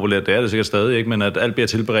også meget populært, det er det sikkert stadig ikke, men at alt bliver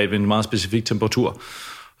tilberedt ved en meget specifik temperatur.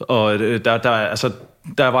 Og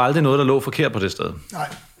der var aldrig noget, der lå forkert på det sted. Nej,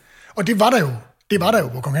 og det var der jo. Det var der jo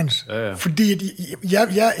på Kong Hans. Ja. Fordi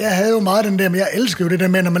jeg havde jo meget den der, men jeg elskede jo det der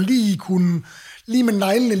med, når man lige med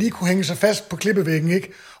neglene lige kunne hænge sig fast på klippevæggen,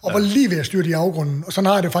 ikke? Og var lige ved at styre i afgrunden. Og sådan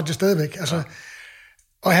har jeg det faktisk stadigvæk. Altså,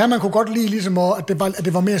 og Hermann kunne godt lide ligesom, at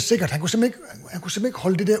det var mere sikkert. Han kunne simpelthen ikke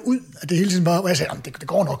holde det der ud, at det hele tiden var, og jeg sagde, det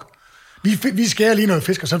går nok. Vi skærer lige noget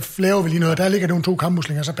fisk, og så laver vi lige noget. Der ligger nogle 2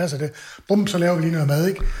 kammuslinger, så passer det. Bum, så laver vi lige noget mad,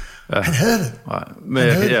 ikke? Ja. Han havde det.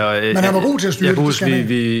 Men han var god til at styre det. Jeg husker,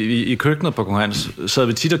 vi i køkkenet på Kong Hans, sad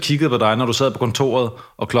vi tit og kiggede på dig, når du sad på kontoret,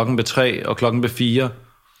 og klokken blev 3, og klokken blev 4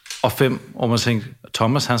 og 5, og man tænkte,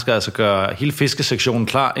 Thomas, han skal altså gøre hele fiskesektionen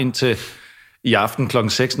klar indtil i aften klokken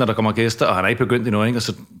 6, når der kommer gæster, og han er ikke begyndt endnu, ikke? Og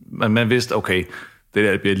så man vidste, okay, det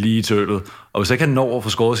der bliver lige tølet. Og hvis ikke han når at få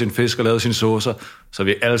skåret sin fisk og lavet sine saucer, så er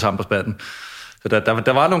vi alle sammen på spanden. Så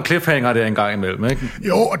der var nogle cliffhanger der en gang imellem, ikke?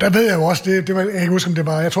 Jo, og der ved jeg jo også, det var, jeg kan ikke huske, om det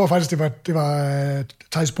var, jeg tror faktisk, det var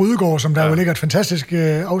Theis Brydegaard, som der jo ligger et fantastisk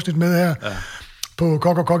afsnit med her, på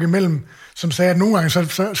Kok og Kok imellem, som sagde, at nogle gange,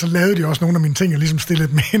 så lavede de også nogle af mine ting, jeg ligesom stillede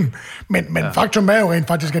dem ind. Men faktum er jo rent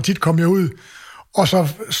faktisk, at tit kom jeg ud, og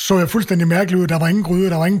så jeg fuldstændig mærkelig ud. Der var ingen gryde,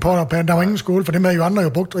 der var ingen potter, der var ingen skål, for dem havde jo andre jo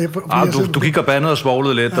brugt. Du gik og bandede og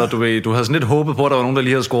svoglede lidt, og du havde sådan lidt håbet på, at der var nogen, der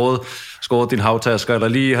lige havde skåret din havtasker, eller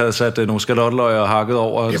lige havde sat nogle skalotløg og hakket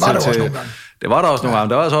over. Det var der også nogle gange. Det var der også nogle gange.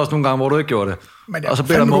 Der var også nogle gange, hvor du ikke gjorde det. Og så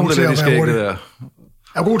blev der mumlet lidt i skægget der. Jeg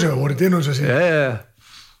er god til at være hurtigt, det er nødt til at sige. Ja.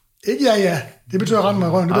 Ikke ja. Det betyder rende mig i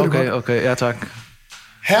røven, det ved du godt. Okay, ja tak.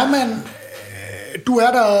 Hermann, du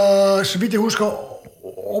er der, så vidt jeg husker,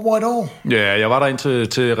 over et år. Ja, jeg var der ind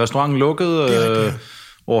til restauranten lukkede,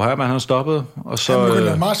 hvor Hermann han stoppede. Og så han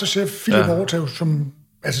begyndte masterchef Philip overtag som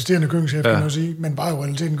assisterende køkkenchef, kan man sige, men bare jo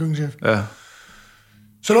realiteten køkkenchef. Ja.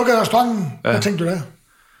 Så lukkede restauranten. Hvad tænkte du der?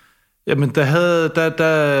 Jamen,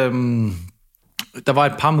 der var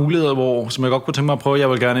et par muligheder, som jeg godt kunne tænke mig at prøve. Jeg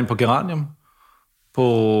ville gerne ind på Geranium.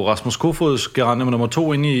 På Rasmus Kofods Geranium nummer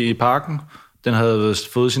 2 inde i parken. Den havde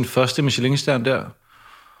fået sin første Michelin-stjerne der.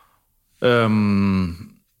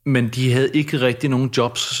 Men de havde ikke rigtig nogen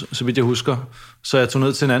jobs, så vidt jeg husker. Så jeg tog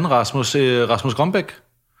ned til en anden Rasmus Grønbæk,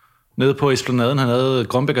 nede på Esplanaden. Han havde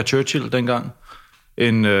Grønbæk og Churchill dengang.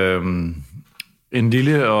 En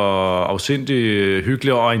lille og afsindig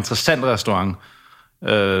hyggelig og interessant restaurant.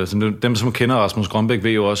 Dem, som kender Rasmus Grønbæk,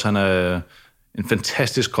 ved jo også, han er en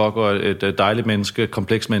fantastisk kok og et dejligt menneske,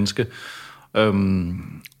 kompleks menneske.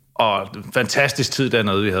 Og fantastisk tid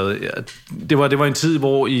dernede, vi havde. Det var en tid,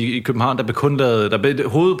 hvor i København, der blev kun lavet...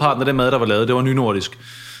 hovedparten af den mad, der var lavet, det var nynordisk.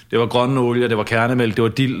 Det var grønne olie, det var kernemælk, det var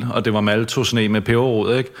dild, og det var maltosne med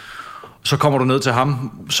peberrod, ikke? Så kommer du ned til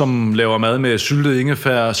ham, som laver mad med syltet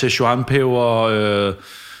ingefær, Szechuan-peber,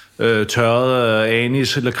 tørret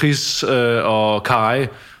anis, lakrids og karry.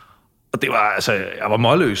 Og det var, altså, jeg var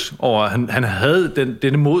målløs over, han havde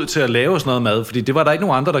denne mod til at lave sådan noget mad, fordi det var der ikke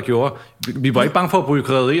nogen andre, der gjorde. Vi var ikke bange for at bruge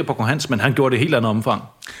krydderier på Kong Hans, men han gjorde det helt andet omfang.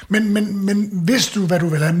 Men vidste du, hvad du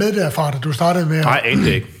ville have med derfra, da du startede med? Nej,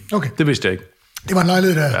 egentlig ikke. Okay. Det vidste jeg ikke. Det var en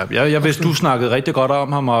lejlighed der. Ja, jeg vidste, du snakkede rigtig godt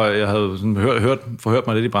om ham, og jeg havde forhørt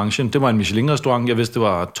mig lidt i branchen. Det var en Michelin-restaurant, jeg vidste, det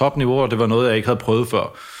var topniveau, og det var noget, jeg ikke havde prøvet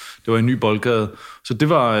før. Det var en ny boldgade. Så det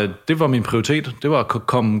var min prioritet. Det var at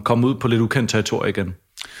komme ud på lidt ukendt territorie igen.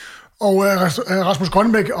 Og Rasmus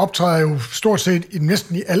Grønbæk optræder jo stort set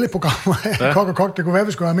næsten i alle programmer af Kok og Kok. Det kunne være,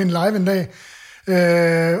 vi skulle have med en live en dag.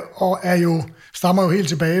 Og stammer jo helt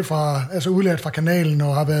tilbage fra, altså udlært fra kanalen,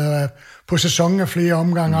 og har været på sæsonen af flere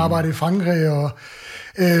omgange, arbejdet i Frankrig, og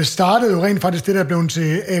startede jo rent faktisk det, der blev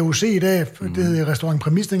til AOC i dag. Det hed Restaurant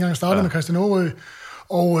Præmis, dengang startede med Christian Aarø.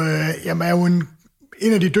 Og er jo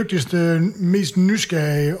en af de dygtigste, mest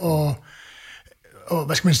nysgerrige, og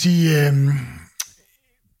hvad skal man sige,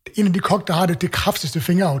 en af de kok, der har det kraftigste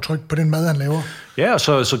fingeraftryk på den mad, han laver. Ja, og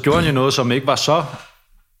så gjorde han jo noget, som ikke var så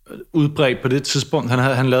udbredt på det tidspunkt.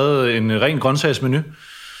 Han lavede en ren grøntsagsmenu,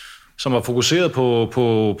 som var fokuseret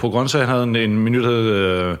på grøntsager. Han havde en menu, der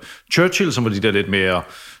hed Churchill, som var de der lidt mere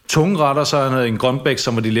tunge retter, så han havde en Grønbæk,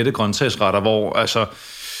 som var de lette grøntsagsretter, hvor altså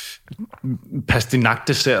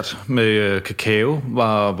pastinak-dessert med kakao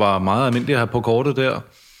var meget almindeligt her på kortet der.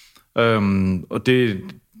 Og det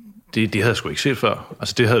havde jeg sgu ikke set før.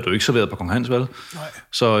 Altså, det havde du ikke serveret på Kong Hans, vel? Nej.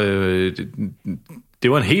 Så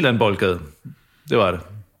det var en helt anden boldgade. Det var det.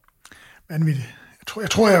 Vanvittigt.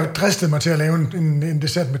 Jeg dristede mig til at lave en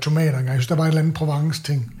dessert med tomater engang. Jeg synes, der var et eller andet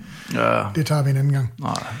Provence-ting. Ja. Det tager vi en anden gang.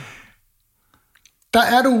 Nej. Der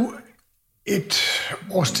er du et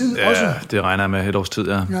års tid også. Ja, det regner jeg med et års tid,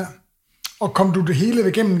 ja. Og kom du det hele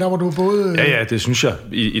igennem? Der var du både... Ja, det synes jeg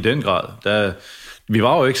i den grad. Det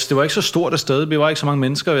var ikke så stort et sted. Vi var ikke så mange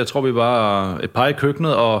mennesker. Jeg tror, vi var et par i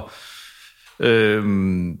køkkenet, og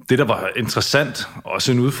det, der var interessant,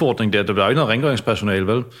 også en udfordring, der var ikke noget rengøringspersonale,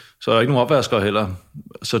 vel? Så der var ikke nogen opvaskere heller.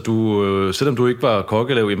 Så selvom du ikke var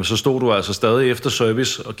kokkeelev, jamen, så stod du altså stadig efter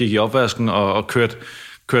service og gik i opvasken og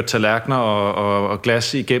kørte tallerkener og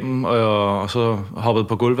glas igennem, og så hoppede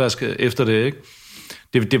på gulvvask efter det, ikke?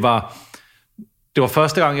 Det var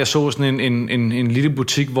første gang, jeg så sådan en lille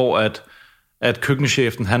butik, hvor at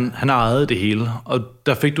køkkenchefen, han ejede det hele. Og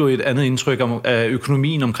der fik du et andet indtryk af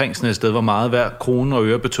økonomien omkring sådan et sted, hvor meget hver krone og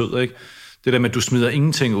øre betød, ikke? Det der med, at du smider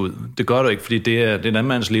ingenting ud. Det gør du ikke, fordi det er en anden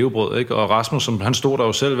mands levebrød, ikke? Og Rasmus, han stod der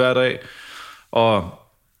jo selv hver dag, og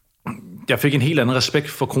jeg fik en helt anden respekt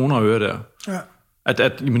for kroner og øre der. Ja.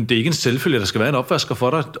 Jamen, det er ikke en selvfølge, at der skal være en opvasker for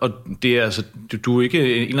dig, og det er altså, du er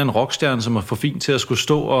ikke en eller anden rockstjerne, som er for fint til at skulle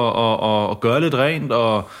stå og gøre lidt rent,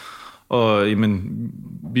 og jamen,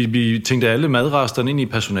 vi tænkte alle madresterne ind i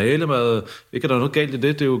personalemad. Ikke, er der noget galt i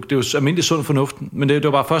det? Det er jo almindelig sund fornuft. Men det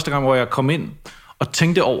var bare første gang, hvor jeg kom ind og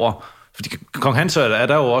tænkte over, fordi Kong Hans er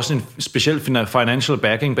der jo også en speciel financial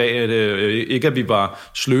backing bag. Ikke at vi var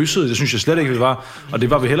sløsede, det synes jeg slet ikke, vi var. Og det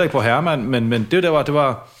var vi heller ikke på Herman, men det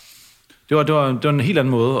var en helt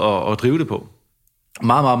anden måde at drive det på.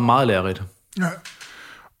 Meget, meget, meget lærerigt. Ja.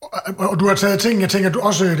 Og du har taget ting, jeg tænker, du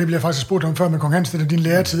også, det bliver faktisk spurgt om før med Kong Hans, det er din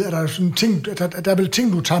læretid, er der sådan ting, der er vel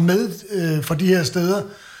ting, du tager med fra de her steder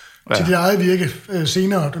til dit eget virke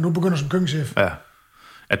senere, da du begynder som køkkenchef? Ja,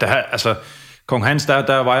 altså Kong Hans,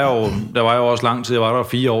 der var jeg jo også lang tid, jeg var der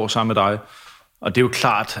 4 år sammen med dig, og det er jo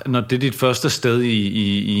klart, når det er dit første sted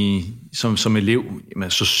som elev, jamen,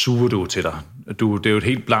 så suger du til dig. Det er jo et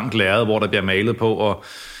helt blankt lærred, hvor der bliver malet på, og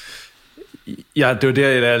ja, det var der,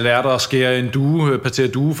 jeg lærte at skære partere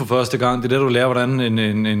due for første gang. Det er der, du lærer, hvordan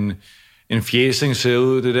en fjæsing ser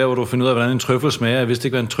ud. Det er der, hvor du finder ud af, hvordan en trøffel smager. Jeg vidste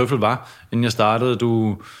ikke, hvad en trøffel var, inden jeg startede.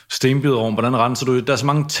 Du stenbider om, hvordan renser du. Der er så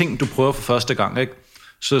mange ting, du prøver for første gang, ikke?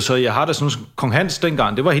 Så jeg har det sådan, Kong Hans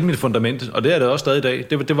dengang, det var helt mit fundament, og det er det også stadig i dag.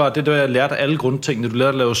 Det var det, der jeg lærte alle grundtingene. Du lærte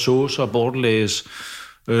at lave saucer, bortelæs,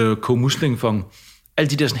 koge muslingfong. Alle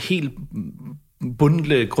de der sådan helt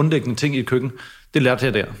grundlæggende ting i et køkken, det lærte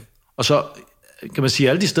jeg der. Og så kan man sige,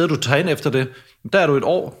 alle de steder, du tager ind efter det, der er du et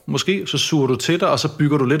år, måske, så suger du til dig, og så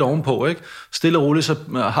bygger du lidt ovenpå, ikke? Stille og roligt, så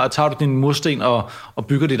tager du din mursten og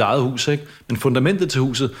bygger dit eget hus, ikke? Men fundamentet til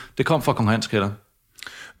huset, det kom fra Kong Hans kælder.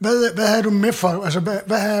 Hvad havde du med for, altså hvad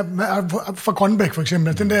for Grønbæk for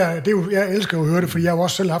eksempel? Den der, det er jo, jeg elsker jo at høre det, fordi jeg har jo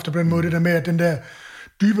også selv haft det på den måde, det der med, at den der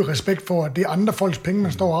dybe respekt for, at det er andre folks penge,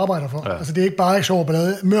 man står og arbejder for. Ja. Altså det er ikke bare ikke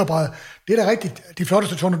ballade, mørbræd. Det er da rigtigt. De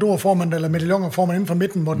flotteste tornadorer får man, eller medaljoner får man inden for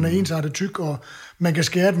midten, hvor den er ensartet tyk, og man kan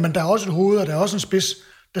skære den, men der er også et hoved, og der er også en spids,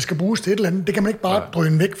 der skal bruges til et eller andet. Det kan man ikke bare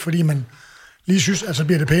drøne væk, fordi man lige synes, altså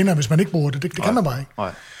bliver det pænere, hvis man ikke bruger det. Det kan man bare ikke.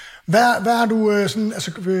 Nej. Hvad har du sådan,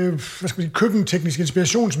 altså, hvad skal man sige, køkkenteknisk,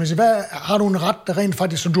 inspirationsmæssigt, hvad har du en ret, der rent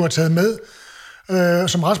faktisk, som du har taget med,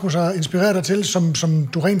 som Rasmus har inspireret dig til, som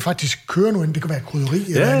du rent faktisk kører nu, det kan være krydderi,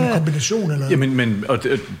 eller en kombination? Eller? Jamen, og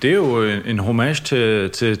det er jo en homage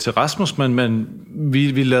til Rasmus, men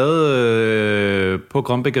vi lavede på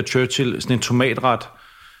Grønbæk og Churchill sådan en tomatret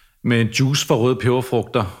med juice fra røde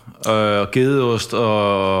peberfrugter, og gedeost,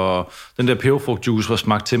 og den der peberfrugtjuice var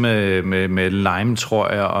smagt til med lime,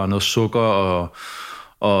 tror jeg, og noget sukker,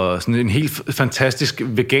 og sådan en helt fantastisk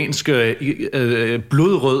vegansk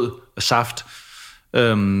blodrød saft.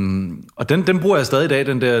 Og den bruger jeg stadig i dag,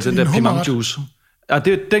 den der piment juice. Ja,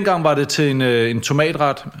 dengang var det til en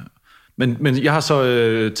tomatret, men jeg har så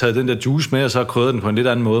taget den der juice med, og så krydret den på en lidt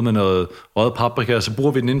anden måde med noget røget paprika, og så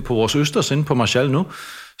bruger vi den inde på vores østers, inde på Marshall nu,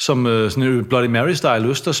 som sådan en Bloody Mary-style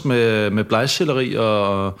østers med blegselleri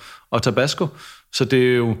og tabasco. Så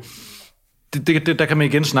det er jo... der kan man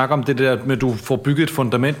igen snakke om det der med, at du får bygget et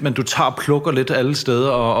fundament, men du tager og plukker lidt alle steder,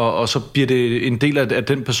 og så bliver det en del af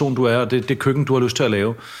den person, du er, og det køkken, du har lyst til at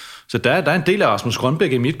lave. Så der er en del af Rasmus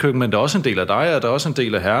Grønbæk i mit køkken, men der er også en del af dig, og der er også en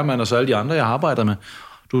del af Herman, og så alle de andre, jeg arbejder med.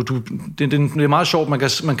 Det er meget sjovt, man kan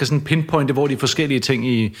sådan pinpointe, hvor de forskellige ting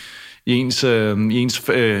i ens jeg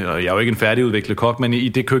er jo ikke en færdigudviklet kok, men i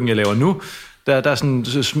det køkken, jeg laver nu, der er sådan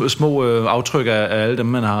små aftryk af alle dem,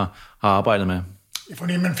 man har arbejdet med.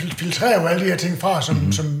 Fordi man filtrerer jo alle de her ting fra,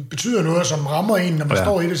 som betyder noget, som rammer en, når man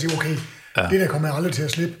står i det og siger, okay, det der kommer jeg aldrig til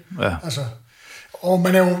at slippe. Ja. Altså, og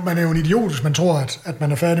man er jo en idiot, hvis man tror, at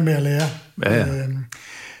man er færdig med at lære. Ja.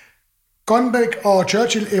 Grønbæk og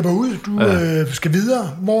Churchill æbber ud. Du skal videre.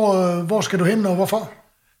 Hvor skal du hen, og hvorfor?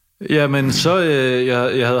 Jamen, så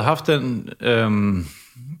jeg havde haft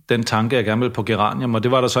den tanke, jeg gerne ville på Geranium, og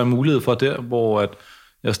det var der så en mulighed for der, hvor at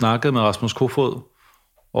jeg snakkede med Rasmus Kofod,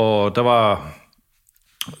 og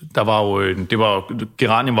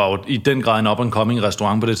Geranium var jo i den grad en up-and-coming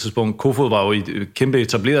restaurant på det tidspunkt. Kofod var jo et kæmpe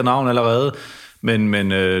etableret navn allerede,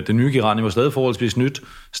 men det nye Geranium var stadig forholdsvis nyt,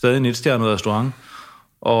 stadig en etstjernet restaurant,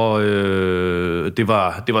 og det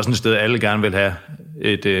var sådan et sted, alle gerne ville have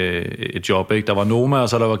et job, ikke? Der var Noma, og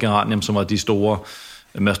så der var Geranium, som var de store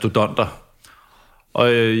mastodonter.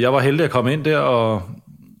 Og jeg var heldig at komme ind der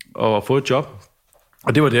og få et job,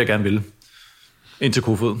 og det var det, jeg gerne ville, indtil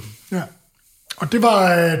Kofod. Ja. Og det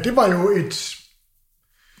var jo et,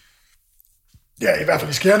 ja, i hvert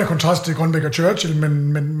fald i skærende kontrast til Grønbæk og Churchill,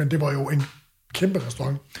 men det var jo en kæmpe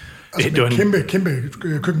restaurant. Altså det var en kæmpe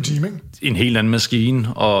køkkenteam, ikke? En helt anden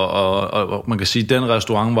maskine, og man kan sige, at den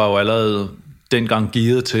restaurant var jo allerede dengang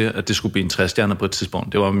gearet til, at det skulle blive en 3-stjerne på et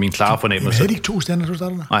tidspunkt. Det var min klare fornemmelse. Men havde de ikke 2 stjerner, du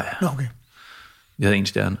startede der? Nej. Nå, okay. Jeg havde 1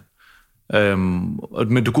 stjerne.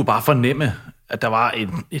 Men du kunne bare fornemme, at der var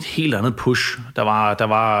et helt andet push.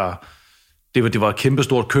 Det var et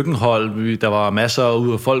kæmpestort køkkenhold. Der var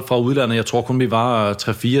masser af folk fra udlandet. Jeg tror kun, vi var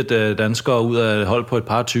 3-4 danskere ud af et hold på et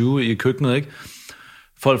par 20 i køkkenet, ikke?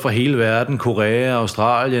 Folk fra hele verden, Korea,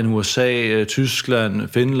 Australien, USA, Tyskland,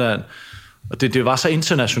 Finland. Og det var så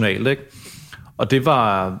internationalt, ikke? Og det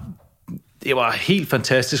var helt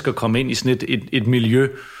fantastisk at komme ind i sådan et miljø,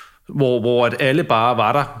 hvor at alle bare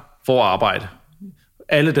var der for at arbejde.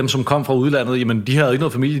 Alle dem, som kom fra udlandet, jamen, de havde ikke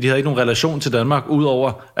noget familie, de havde ikke nogen relation til Danmark,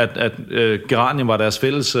 udover at Geranium var deres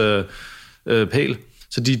fælles pæl.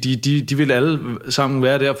 Så de ville alle sammen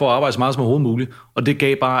være der for at arbejde så meget som overhovedet muligt. Og det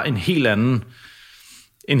gav bare en helt anden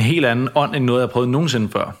ånd, end noget, jeg prøvede nogensinde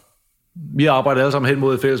før. Vi arbejdede alle sammen hen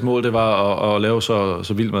mod et fælles mål, det var at lave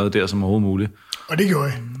så vild mad der som overhovedet muligt. Og det gjorde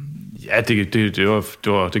I? Ja,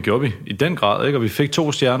 det gjorde vi i den grad, ikke? Og vi fik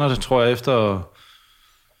 2 stjerner, tror jeg,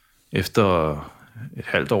 efter et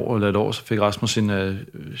halvt år eller et år, så fik Rasmus sin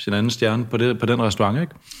anden stjerne på den restaurant,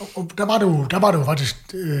 ikke? Og der var det jo faktisk...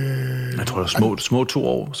 jeg tror, det var små 2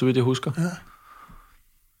 år, så vidt jeg husker. Ja.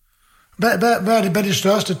 Hvad er det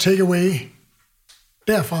største takeaway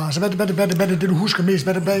derfra? Altså, hvad er det, du husker mest?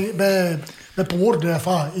 Hvad bruger du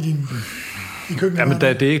derfra i køkkenet? Jamen,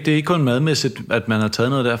 det er ikke kun madmæssigt, at man har taget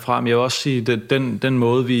noget derfra, men jeg vil også sige, at den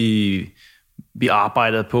måde, vi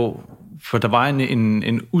arbejdede på, for der var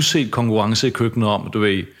en uset konkurrence i køkkenet om, du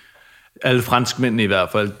ved, alle franskmændene i hvert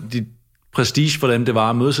fald, de prestige for dem, det var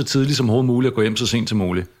at møde så tidligt som overhovedet muligt og gå hjem så sent som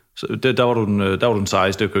muligt. Så der var du den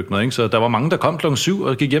sejeste i køkkenet, ikke? Så der var mange, der kom 7:00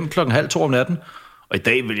 og gik hjem 1:30 om natten, og i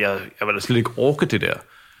dag vil jeg da slet ikke orke det der.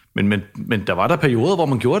 Men der var der perioder, hvor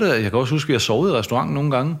man gjorde det. Jeg kan også huske, at jeg sovede i restauranten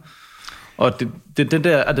nogle gange. Og den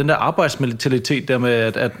der arbejdsmentalitet der med,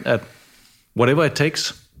 at whatever it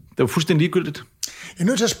takes, det var fuldstændig ligegyldigt. Jeg er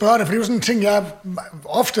nødt til at spørge dig, for det er jo sådan en ting, jeg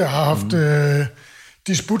ofte har haft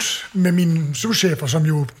disput med mine souschefer, som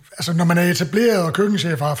jo, altså når man er etableret og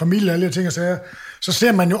køkkenchef og har familie og alle de ting, så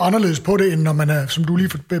ser man jo anderledes på det, end når man er, som du lige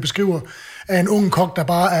beskriver, er en ung kok, der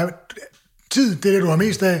bare er tid, det du har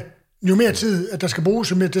mest af. Jo mere tid, at der skal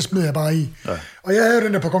bruges, jo mere, det smider jeg bare i. Ja. Og jeg havde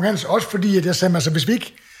den der på konkurrence, også fordi, at jeg sagde, altså hvis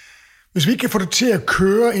vi ikke kan få det til at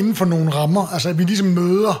køre inden for nogle rammer, altså at vi ligesom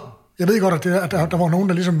møder, jeg ved godt, at der var nogen,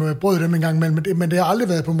 der ligesom brød dem en gang, men det har aldrig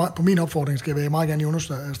været på min opfordring, skal jeg meget gerne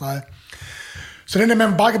understrege. Så den der med,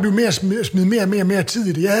 at man bare kan blive smide mere tid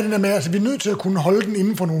i det. Jeg havde den der med, altså vi er nødt til at kunne holde den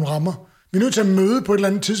inden for nogle rammer. Vi er nødt til at møde på et eller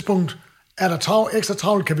andet tidspunkt Er der ekstra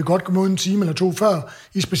travlt, kan vi godt komme ud en time eller to før,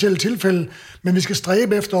 i specielle tilfælde, men vi skal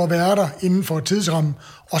stræbe efter at være der inden for et tidsramme,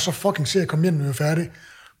 og så fucking se at komme hjem, når vi er færdige.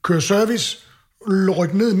 Køre service,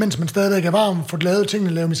 rykke ned, mens man stadigvæk er varm, få lavet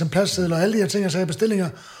tingene, lave mis en pladssedler og alle de her ting, og så bestillinger,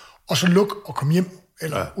 og så luk og komme hjem,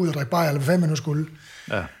 eller ud og drikke bajer, eller hvad man nu skulle.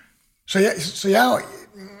 Ja. Så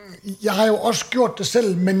jeg har jo også gjort det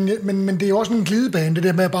selv, men det er jo også en glidebane, det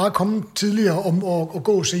der med at bare komme tidligere og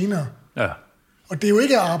gå senere. Ja. Og det er jo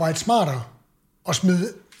ikke at arbejde smartere og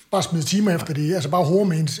bare smide timer efter det, altså bare hårde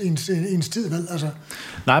med ens tid, vel? Altså.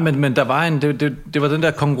 Nej, men der var det var den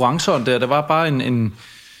der konkurrenceånd der var bare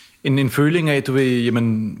en føling af, du ved,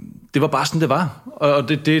 jamen, det var bare sådan, det var. Og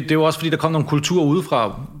det er jo også, fordi der kom nogle kulturer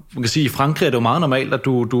udefra. Man kan sige, i Frankrig er det jo meget normalt, at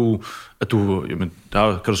du jamen,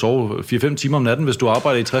 der kan du sove 4-5 timer om natten, hvis du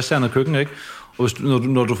arbejder i 60-stjernede køkken, ikke? Og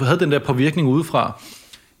når du havde den der påvirkning udefra,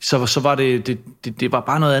 så var det var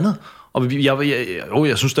bare noget andet. Og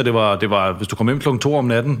jeg synes da, det var, hvis du kom hjem klokken 2 om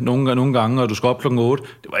natten, nogle gange, og du skal op klokken 8,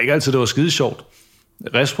 det var ikke altid, det var skide sjovt.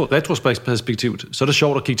 Retrospektivt, så er det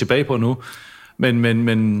sjovt at kigge tilbage på nu.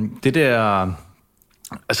 Men det der,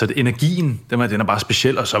 altså energien, den er bare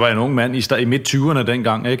speciel, og så var jeg en ung mand i midt-20'erne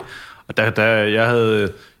dengang, ikke? Og jeg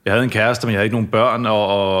havde en kæreste, men jeg havde ikke nogen børn,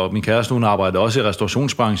 og min kæreste, hun arbejdede også i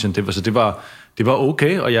restaurationsbranchen, så det var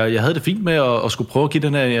okay, og jeg havde det fint med at skulle prøve at give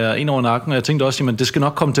den her en over nakken, og jeg tænkte også, jamen det skal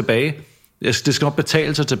nok komme tilbage. Det skal nok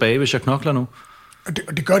betale sig tilbage, hvis jeg knokler nu.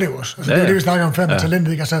 Og det gør det jo også. Altså, det er det, vi snakker om før med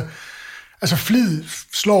talentet, ikke? Altså flid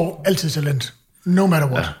slår altid talent. No matter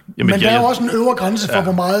what. Ja. Jamen, men der er jo også en øvre grænse for,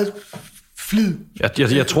 hvor meget flid...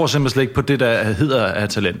 Jeg tror simpelthen slet ikke på det, der hedder af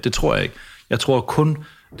talent. Det tror jeg ikke. Jeg tror kun,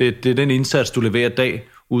 det er den indsats, du leverer dag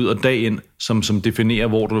ud og dag ind, som definerer,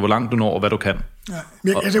 hvor langt du når og hvad du kan. Ja.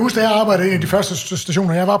 Jeg husker, da jeg arbejdede i en af de første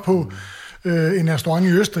stationer. Jeg var på en restaurant i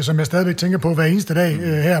Østrig, som jeg stadigvæk tænker på hver eneste dag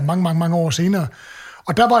her, mange år senere.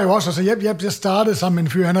 Og der var jo også... Altså, jeg startede sammen med en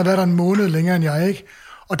fyr. Han havde været der en måned længere end jeg, ikke?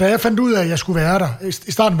 Og da jeg fandt ud af, at jeg skulle være der,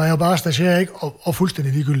 i starten var jeg jo bare stagiaire, ikke? Og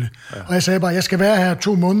fuldstændig ligegyldig. Ja. Og jeg sagde bare, jeg skal være her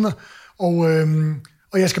 2 måneder,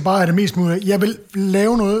 og jeg skal bare have det mest muligt. Jeg vil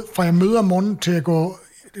lave noget, fra jeg møder om morgenen til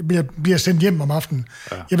jeg bliver sendt hjem om aftenen.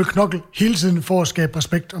 Ja. Jeg vil knokle hele tiden for at skabe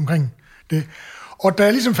respekt omkring det. Og da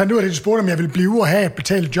jeg ligesom fandt ud af det, de spurgte, om jeg ville blive og have et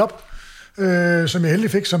betalt job, som jeg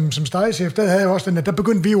heldig fik som stejechef, der havde jeg også der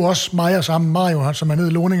begyndte vi jo også, mig og sammen, Mario, som er nede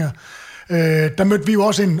i Låninger, der mødte vi jo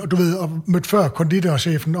også ind, og du ved, og mødte før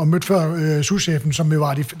konditorchefen, og mødte før souschefen, som jo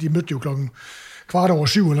var, de mødte jo 7:15 eller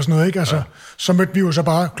sådan noget, ikke? Altså, så mødte vi jo så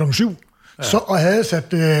bare 7:00, så, og havde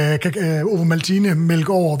sat Ovomaltine mælk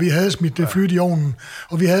over, og vi havde smidt flyet i ovnen,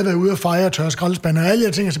 og vi havde været ude og fejre tørre skraldespande, og alle de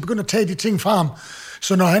her ting, altså begyndte at tage de ting fra ham,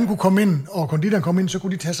 så når han kunne komme ind, og konditoren kom ind, så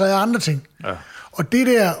kunne de tage sig af andre ting. Ja. Og det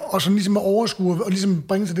der, og sådan ligesom at overskue, og ligesom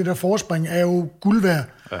bringe sig det der forspring, er jo guld værd.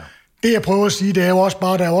 Ja. Det jeg prøver at sige, det er jo også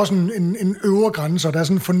bare, der er jo også en øvre grænse, og der er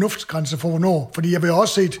sådan en fornuftsgrænse for hvornår. Fordi vi har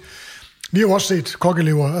jo også set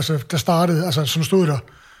kokkeelever, altså der startede, altså som stod der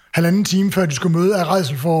 1,5 time før de skulle møde af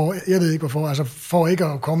rædsel for, jeg ved ikke hvorfor, altså for ikke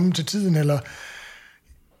at komme til tiden, eller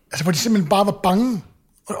altså hvor de simpelthen bare var bange.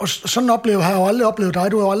 Og sådan har jeg jo aldrig oplevet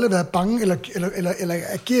dig, du har jo aldrig været bange, eller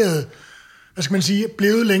ageret, hvad skal man sige,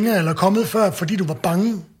 blevet længere, eller kommet før, fordi du var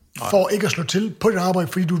bange for ikke at slå til på dit arbejde,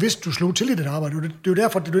 fordi du vidste, du slog til i dit arbejde. Det er jo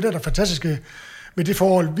derfor, det er det, der er fantastiske med det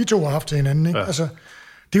forhold, vi to har haft til hinanden. Ikke? Ja. Altså,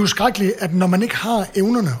 det er jo skrækkeligt, at når man ikke har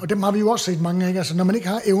evnerne, og dem har vi jo også set mange, ikke? Altså, når man ikke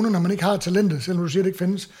har evnerne, når man ikke har talentet, selvom du siger, det ikke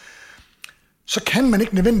findes, så kan man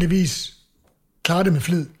ikke nødvendigvis klare det med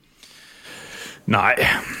flid. Nej.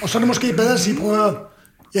 Og så er det måske bedre at sige, prøv at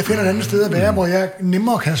jeg finder et andet sted at være, hvor jeg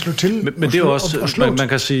nemmere kan slå til. Men det er jo også, man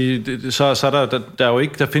kan sige, så er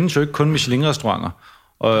der findes jo ikke kun Michelin-restauranter.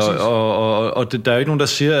 Og der er jo ikke nogen, der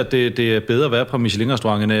siger, at det er bedre at være på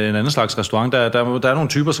Michelin-restaurant end en anden slags restaurant. Der er nogle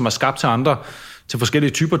typer, som er skabt til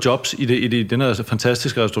forskellige typer jobs i den her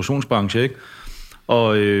fantastiske restaurationsbranche, ikke?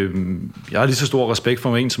 Og jeg har lige så stor respekt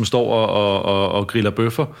for en, som står og griller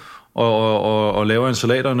bøffer, og laver en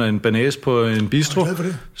salat og en banæs på en bistro,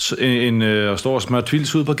 og står og smører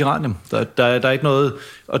tvils ud på geranium. Der er ikke noget,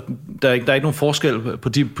 og der er ikke nogen forskel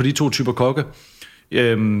på de to typer kokke.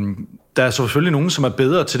 Der er selvfølgelig nogen, som er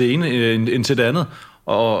bedre til det ene end til det andet,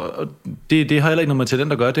 og det har heller ikke noget med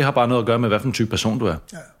talent at gøre, det har bare noget at gøre med, hvad for en type person du er.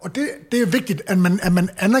 Ja, og det er vigtigt, at man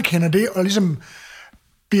anerkender det, og ligesom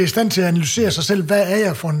bliver i stand til at analysere sig selv, hvad er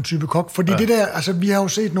jeg for en type kok? Fordi det der, altså vi har jo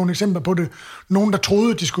set nogle eksempler på det, nogen der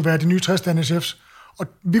troede, de skulle være de nye 60-stjernede chefs, og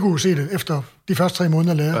vi kunne jo se det efter de første 3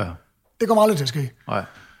 måneder lære. Ja. Det kommer aldrig til at ske. Nej.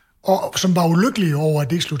 Og som var ulykkelige over, at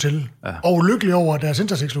det ikke slog til. Ja. Og ulykkelige over, at deres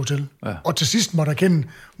indsats ikke slog til. Ja. Og til sidst måtte erkende,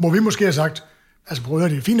 hvor vi måske har sagt, altså prøv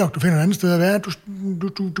at det er fint nok, du finder et andet sted at være,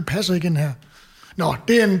 du passer ikke ind her. Nå,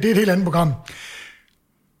 det er et helt andet program.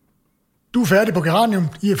 Du er færdig på Geranium.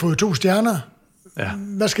 I har fået 2 stjerner. Ja.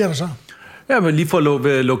 Hvad sker der så? Ja, men lige for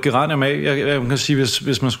at lukke Geranium af. Jeg kan sige,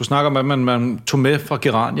 hvis man skulle snakke om, hvad man tog med fra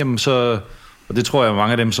Geranium, så, og det tror jeg,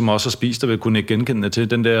 mange af dem, som også har spist, der vil kunne ikke genkende det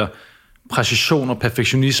til, den der præcision og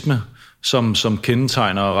perfektionisme, som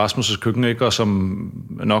kendetegner Rasmus' køkken, ikke? Og som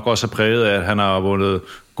nok også er præget af, at han har vundet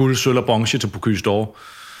guld, sølv og bronze til Bocuse d'Or.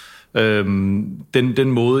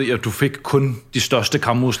 Den måde, at du fik kun de største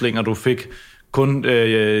kammuslinger, du fik kun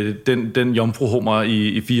den jomfruhummer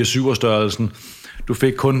i 4-7'er størrelsen. Du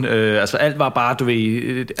fik kun, altså alt var bare, du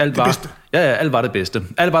ved, alt var, bedste. Ja, alt var det bedste.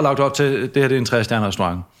 Alt var lagt op til, det her det er en 3-stjernet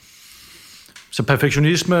restaurant. Så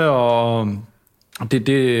perfektionisme og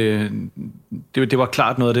det var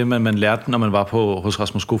klart noget af det, man lærte, når man var hos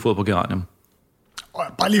Rasmus Kofoed på Geranium. Og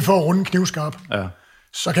bare lige for at runde knivskarp. Ja.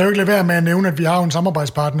 Så kan jeg jo ikke lade være med at nævne, at vi har en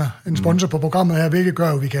samarbejdspartner, en sponsor på programmet her, hvilket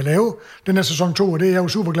gør, at vi kan lave den her sæson 2, og det er jeg jo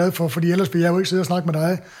super glad for, fordi ellers vil jeg jo ikke sidde og snakke med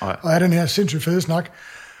dig, og have den her sindssygt fede snak.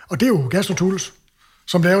 Og det er jo GastroTools,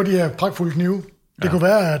 som laver de her pragtfulde knive. Det kunne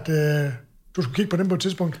være, at du skulle kigge på dem på et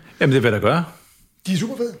tidspunkt. Jamen, det vil jeg da gøre. De er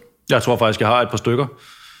super fede. Jeg tror faktisk, jeg har et par stykker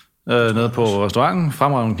nede på restauranten.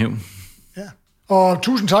 Fremragende kniv. Ja. Og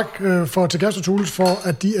tusind tak til GastroTools for,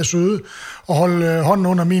 at de er søde og holde hånden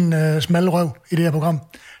under min smalle røv i det her program.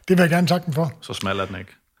 Det vil jeg gerne takke dem for. Så smal er den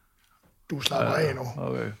ikke. Du slapper af nu.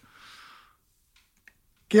 Okay.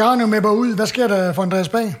 Geranium med ud. Hvad sker der for Andreas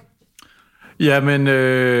Bag? Jamen,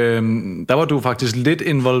 der var du faktisk lidt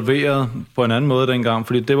involveret på en anden måde dengang,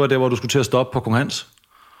 fordi det var der, hvor du skulle til at stoppe på Kong Hans.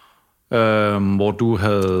 Hvor du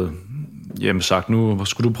havde sagt, nu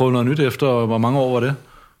skulle du prøve noget nyt efter, hvor mange år var det?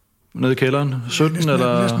 Nede i kælderen? 17 næsten,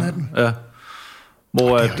 eller? Næsten 18. Ja.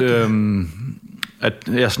 Hvor at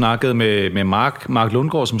jeg snakkede med Mark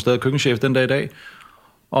Lundgaard, som stadig er køkkenchef den dag i dag,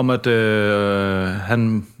 om at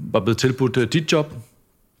han var blevet tilbudt dit job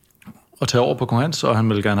at tage over på Kong Hans, og han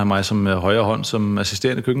ville gerne have mig som højre hånd, som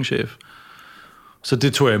assisterende køkkenchef. Så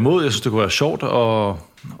det tog jeg imod. Jeg synes, det kunne være sjovt,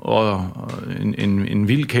 og en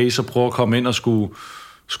vild case at prøve at komme ind og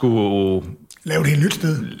skulle lave det et nyt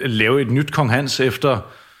sted. Lave et nyt Kong Hans efter.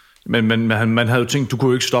 Men man havde jo tænkt, du kunne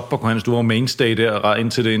jo ikke stoppe på Kong Hans. Du var mainstay der,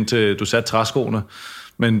 indtil du satte træskoene.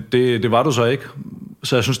 Men det var du så ikke.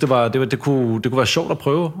 Så jeg synes, det kunne være sjovt at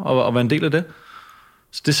prøve at være en del af det.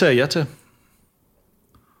 Så det sagde jeg til.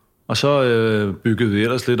 Og så byggede vi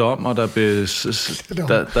ellers lidt om, og der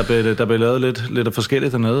blev lavet lidt af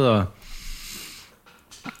forskelligt dernede.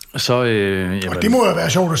 Og så, og det må jo være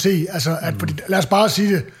sjovt at se. Altså, fordi, lad os bare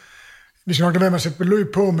sige det. Vi skal nok lade være med at sætte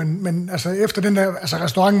beløb på, men altså, efter den der... Altså,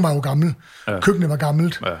 restauranten var jo gammel. Ja. Køkkenet var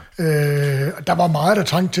gammelt. Ja. Der var meget, der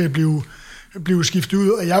trængte til at blive skiftet ud,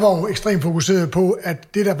 og jeg var jo ekstremt fokuseret på,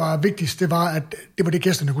 at det, der var vigtigst, det var, at det var det,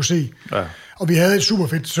 gæsterne kunne se. Ja. Og vi havde et super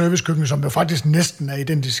fedt servicekøkken, som jo faktisk næsten er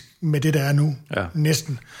identisk med det, der er nu. Ja.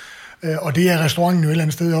 Næsten. Og det er restauranten jo et eller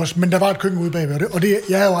andet sted også. Men der var et køkken ude bagved det. Og det,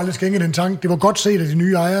 jeg havde jo aldrig skænket den tanke. Det var godt set af de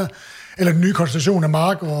nye ejere, eller den nye konstellation af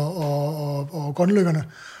Mark og Grønlykkerne,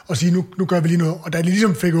 og sige, nu gør vi lige noget. Og da de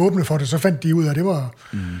ligesom fik åbnet for det, så fandt de ud af, at det var,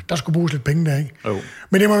 der skulle bruges lidt penge der, ikke? Oh.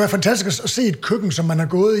 Men det må være fantastisk at se et køkken, som man har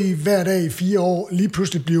gået i hver dag i 4 år, lige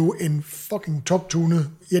pludselig blive en fucking top-tunet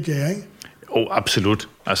jetjager, ikke? Jo, absolut.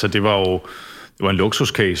 Altså, det var en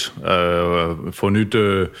luksuscase. For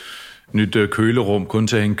nyt kølerum, kun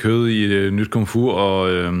til at hænge kød i et nyt komfur, og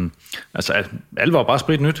altså, alt var bare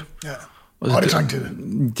sprit nyt. Ja. Og det trængte til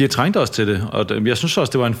det. Det trængte også til det, og jeg synes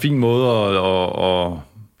også, det var en fin måde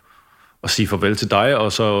at sige farvel til dig,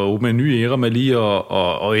 og så åbne en ny æra med lige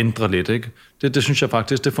at ændre lidt, ikke? Det synes jeg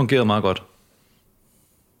faktisk, det fungerede meget godt.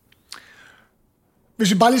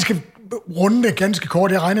 Hvis vi bare lige skal runde det ganske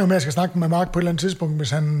kort, jeg regner jo med, at jeg skal snakke med Mark på et eller andet tidspunkt, hvis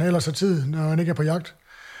han ellers har tid, når han ikke er på jagt.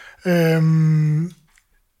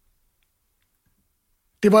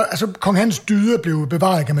 Det var, altså, Kong Hans dyder blev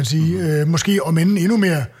bevaret, kan man sige. Måske om endnu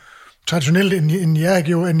mere traditionelt, end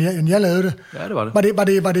jeg lavede det. Ja, det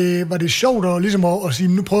var det. Var det sjovt at, ligesom at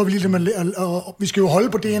sige, nu prøver vi ligesom at vi skal jo holde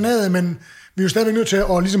på DNA'et, men vi er jo stadigvæk nødt til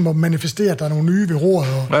at, ligesom at manifestere, at der er nogle nye ved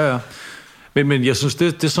roret. Ja. Men jeg synes,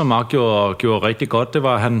 det som Mark gjorde rigtig godt, det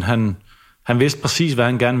var, at han vidste præcis, hvad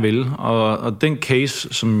han gerne ville. Og den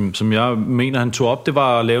case, som jeg mener, han tog op, det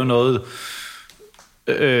var at lave noget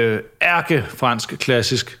ærke-fransk,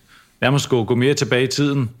 klassisk. Nærmest gå mere tilbage i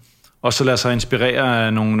tiden, og så lade sig inspirere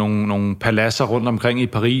af nogle paladser rundt omkring i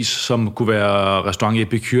Paris, som kunne være restaurant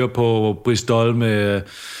Epicure på Bristol med...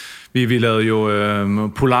 Vi lavede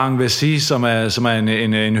jo Poulang Vessi, som er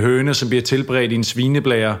en høne, som bliver tilberedt i en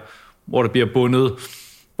svineblære, hvor der bliver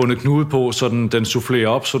bundet knude på, så den soufflerer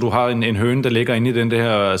op, så du har en høne, der ligger inde i den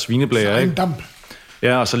der svineblære. En damp.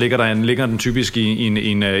 Ja, og så ligger den typisk i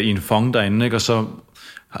en fong derinde, ikke? Og så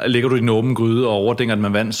ligger du i en åben gryde og overdænger den med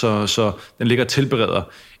vand, så den ligger og tilbereder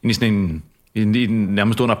ind i sådan en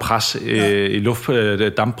nærmest under pres i luft,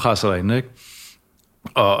 damppresser derinde, ikke?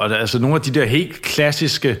 Og altså nogle af de der helt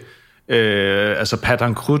klassiske, altså pâte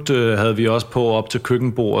en croûte havde vi også på op til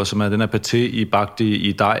køkkenbordet, som er den her paté i bagt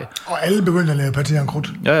i dej. Og alle begyndte at lave pâte en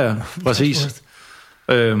croûte. Ja, præcis.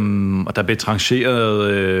 Og der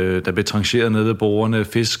blev trancheret nede ved bordene,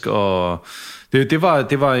 fisk, og det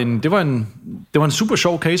var en super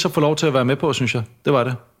sjov case at få lov til at være med på, synes jeg. Det var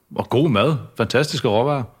det. Og god mad, fantastiske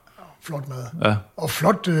råvarer. Flot mad. Ja. Og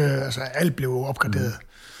flot, altså alt blev opgraderet.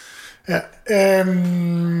 Ja.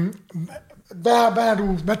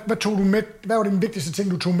 Hvad tog du med? Hvad var den vigtigste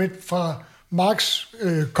ting, du tog med fra Marks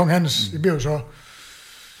Kong Hans? Det bliver jo så...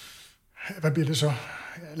 Hvad bliver det så?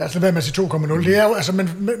 Lad os lade være med at sige 2,0. Det er jo, altså,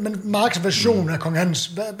 men Marks version af Kong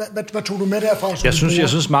Hans, hvad tog du med derfra? Jeg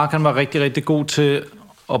synes Mark han var rigtig, rigtig god til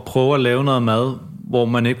at prøve at lave noget mad, hvor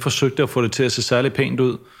man ikke forsøgte at få det til at se særlig pænt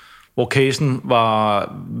ud. Hvor casen var,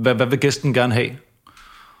 hvad vil gæsten gerne have?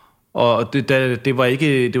 Og det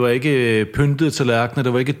var ikke pyntede tallerkener,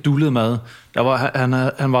 det var ikke dullet mad.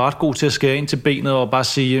 Han var ret god til at skære ind til benet og bare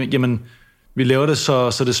sige, jamen, vi laver det,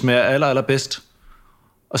 så det smager allerbedst.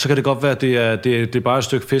 Og så kan det godt være, at det er bare et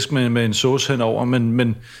stykke fisk med en sauce henover,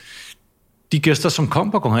 men de gæster, som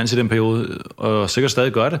kom på Kong Hans i den periode, og sikkert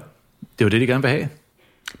stadig gør det, det var det, de gerne vil have.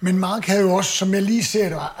 Men Mark har jo også, som jeg lige ser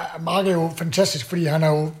det, Mark er jo fantastisk, fordi han har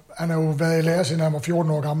jo været i lærer, siden han var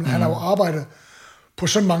 14 år gammel. Han har jo arbejdet på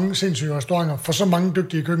så mange sindssyge restauranter, for så mange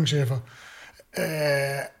dygtige køkkenchefer,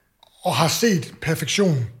 og har set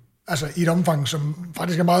perfektion, altså i et omfang, som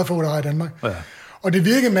faktisk er meget få, der er i Danmark. Ja. Og det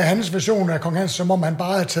virkede med hans version af Kong Hans, som om han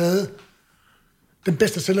bare havde taget den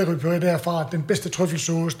bedste selleripuré derfra, den bedste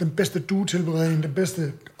trøffelsauce, den bedste duetilberedning, den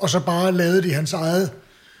bedste, og så bare lavede det i hans eget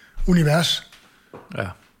univers. Ja.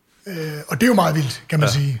 Og det er jo meget vildt, kan man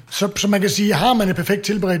sige. Så man kan sige, har man et perfekt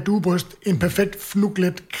tilberedt duebryst, en perfekt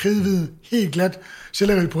fnuglet, kridhvid, helt glat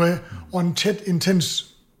selleripuré, og en tæt, intens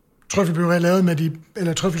trøffelpuré lavet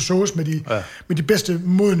eller trøffelsauce med de bedste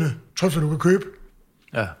modne trøfler, du kan købe,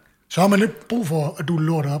 så har man ikke brug for at dule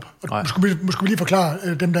lort op. Og måske lige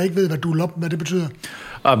forklare dem, der ikke ved, hvad dule op, hvad det betyder.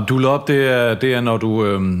 Dule op, det er når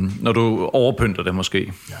du overpynter det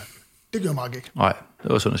måske. Ja, det gør Mark ikke. Nej,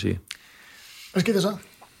 det var sådan at sige. Hvad skete der så?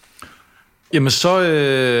 Jamen så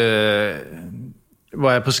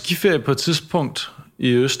var jeg på skiferie på et tidspunkt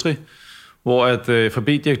i Østrig, hvor at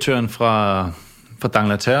forbi-direktøren fra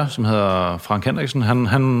D'Angleterre, som hedder Frank Henriksen,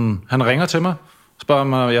 han ringer til mig, spørger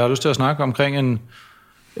mig, jeg har lyst til at snakke omkring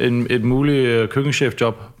et muligt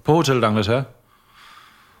køkkenchefjob på Hotel D'Angleterre.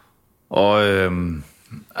 Og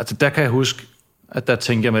altså der kan jeg huske, at der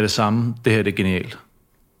tænker jeg med det samme, det her det er genialt.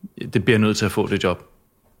 Det bliver nødt til at få det job.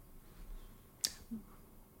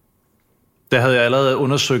 Der havde jeg allerede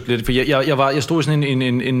undersøgt lidt, for jeg stod i sådan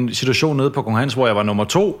en situation nede på Kong Hans, hvor jeg var nummer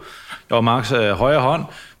 2. Jeg var Marks højre hånd,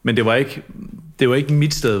 men det var ikke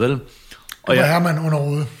mit sted, vel? Og det var Herman under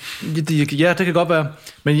hovedet. Ja, det kan godt være.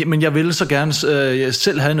 Men jeg ville så gerne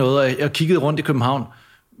selv have noget, og jeg kiggede rundt i København.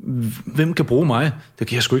 Hvem kan bruge mig? Det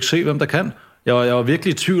kan jeg sgu ikke se, hvem der kan. Jeg var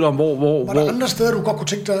virkelig i tvivl om, hvor... Var der andre steder, du godt kunne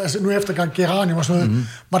tænke dig, altså nu efter Geranium og sådan noget,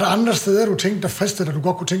 var der andre steder, du tænkte dig fristede dig, du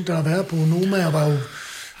godt kunne tænke dig at være på? Noma var jo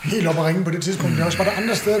helt op at ringe på det tidspunkt. Var der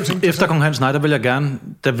andre steder, du tænkte... Efter Kong Hans, nej, der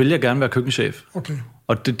vil jeg gerne være køkkenchef. Okay.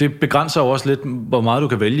 Og det begrænser jo også lidt, hvor meget du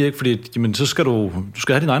kan vælge, ikke? Fordi jamen, så skal du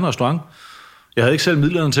skal have din egen restaurant. Jeg havde ikke selv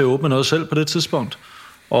midlerne til at åbne noget selv på det tidspunkt.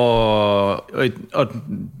 Og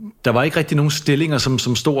der var ikke rigtig nogen stillinger,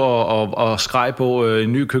 som stod og skreg på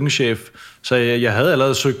en ny køkkenchef. Så jeg havde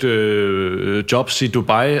allerede søgt jobs i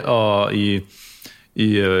Dubai og i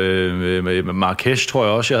Marrakesh, tror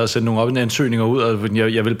jeg også. Jeg havde sendt nogle ansøgninger ud, og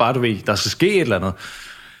jeg ville bare, der skal ske et eller andet.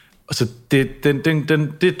 Og så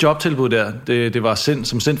det jobtilbud der, det var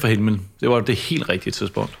sendt fra himlen. Det var det helt rigtige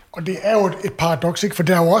tidspunkt. Og det er jo et paradoks, ikke? For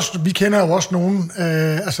der er jo også, vi kender jo også nogen,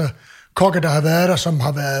 kokke, der har været der, som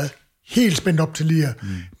har været helt spændt op til lige. Det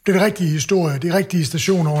er det rigtige historie, de rigtige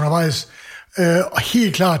stationer undervejs, og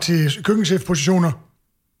helt klar til køkkenchefpositioner.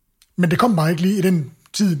 Men det kom bare ikke lige i den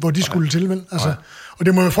tid, hvor de skulle til, vel? Altså, og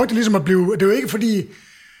det må jo frygte ligesom at blive... Det er jo ikke fordi,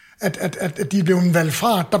 at de blev valgt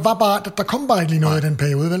fra. Der kom bare ikke lige noget i den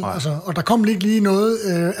periode, vel? Altså, og der kom ikke lige noget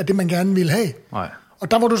af det, man gerne ville have. Nej.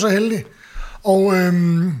 Og der var du så heldig. Og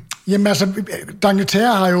jamen altså,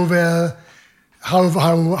 D'Angleterre har jo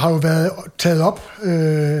været taget op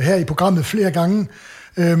her i programmet flere gange.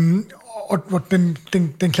 Og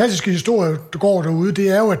den klassiske historie, der går derude, det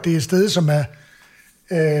er jo, at det er et sted, som er...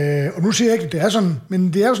 og nu siger jeg ikke, at det er sådan,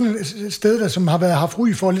 men det er jo sådan et sted, der som har været haft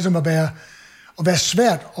ry for ligesom at være at være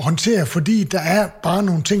svært at håndtere, fordi der er bare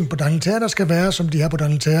nogle ting på D'Angleterre, der skal være, som de har på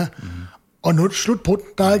D'Angleterre. Og nu er det slutbrudt.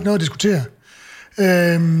 Der er ikke noget at diskutere.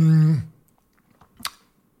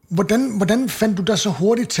 Hvordan fandt du dig så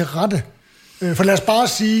hurtigt til rette? For lad os bare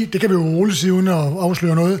sige, det kan vi jo roligt sige, uden at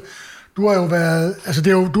afsløre noget. Du har jo været,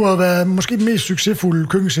 du har været måske den mest succesfulde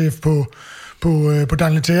køkkenchef på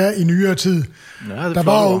D'Angleterre i nyere tid. Ja, der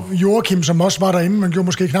var jo Joachim, som også var derinde, men gjorde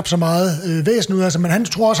måske knap så meget væsen ud af sig, men han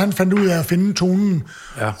tror også, han fandt ud af at finde tonen,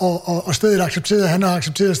 og stedet accepterede, han har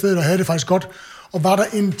accepteret stedet og havde det faktisk godt, og var der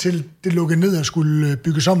indtil det lukkede ned og skulle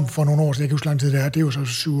bygges om for nogle år siden. Jeg kan huske lang tid det er. Det er jo så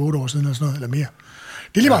 7-8 år siden eller sådan noget, eller mere.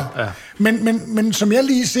 Det er lige meget. Ja. Men som jeg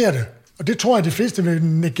lige ser det, og det tror jeg, de fleste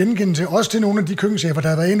vil genkende til, også til nogle af de køkkenchefer, der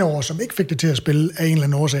har været inde over, som ikke fik det til at spille af en eller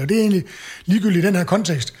anden årsag. Og det er egentlig ligegyldigt i den her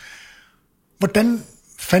kontekst. Hvordan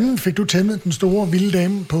fanden fik du tæmmet den store hvide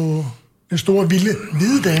dame på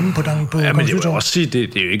hvide dame på ja, men jeg vil også sige,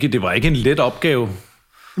 det var ikke en let opgave.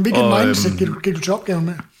 Hvilket mindset gik du til opgaven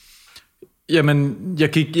med? Jamen,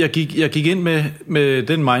 jeg gik ind med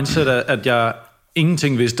den mindset, at jeg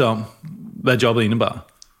ingenting vidste om, hvad jobbet indebar.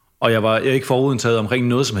 Og jeg er ikke forudindtaget omkring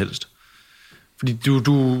noget som helst. Fordi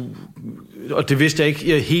og det vidste jeg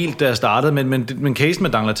ikke helt, da jeg startede, men case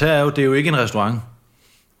med D'Angleterre er jo, det er jo ikke en restaurant.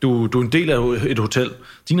 Du er en del af et hotel.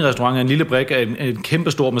 Din restaurant er en lille brik af en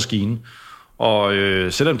kæmpe stor maskine. Og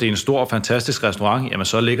selvom det er en stor, fantastisk restaurant, jamen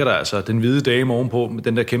så ligger der altså den hvide dame ovenpå, med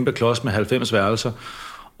den der kæmpe klods med 90 værelser.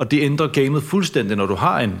 Og det ændrer gamet fuldstændig, når du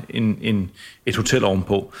har et hotel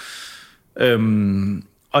ovenpå.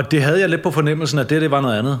 Og det havde jeg lidt på fornemmelsen, at det var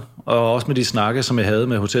noget andet. Og også med de snakke, som jeg havde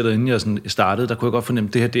med hotellet, inden jeg startede, der kunne jeg godt fornemme,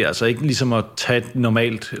 at det her det er altså ikke ligesom at tage et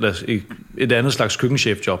normalt, eller et andet slags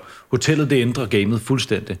køkkenchefjob. Hotellet, det ændrer gamet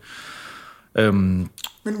fuldstændig. Men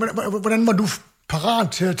hvordan var du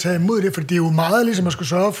parat til at tage imod det? For det er jo meget ligesom at skulle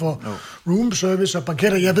sørge for room service og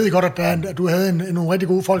banketter. Jeg ved godt, at du havde nogle rigtig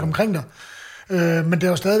gode folk omkring dig. Men det er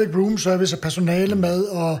jo stadigvæk room service og personalemad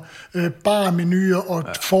og barmenuer og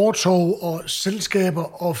fortog og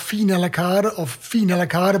selskaber og fin à la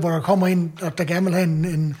carte, hvor der kommer en, der gerne vil have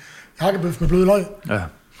en hakkebøf med bløde løg. Ja.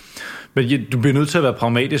 Men du bliver nødt til at være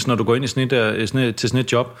pragmatisk, når du går ind til sådan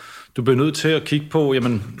et job. Du bliver nødt til at kigge på,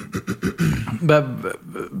 jamen,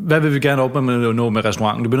 hvad vil vi gerne opnå med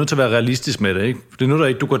restauranten? Du bliver nødt til at være realistisk med det, ikke? Det er noget, der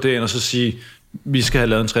ikke du går derind og så siger, vi skal have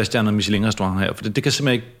lavet en 3-stjernet Michelin-restaurant her, for det kan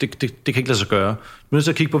simpelthen ikke, det kan ikke lade sig gøre. Du er nødt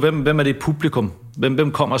til at kigge på, hvem er det publikum?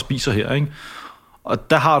 Hvem kommer og spiser her, ikke? Og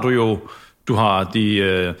der har du har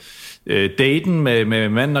daten med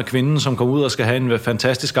manden og kvinden, som kommer ud og skal have en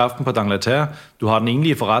fantastisk aften på D'Angleterre. Du har den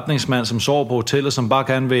enlige forretningsmand, som sover på hotellet, som bare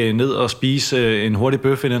gerne vil ned og spise en hurtig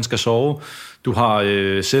bøf, inden han skal sove. Du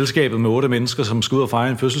har selskabet med 8 mennesker, som skal ud og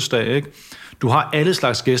fejre en fødselsdag, ikke? Du har alle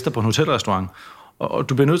slags gæster på en hotelrestaurant. Og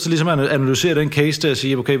du bliver nødt til ligesom at analysere den case der og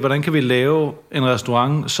sige, okay, hvordan kan vi lave en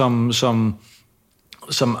restaurant,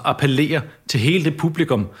 som appellerer til hele det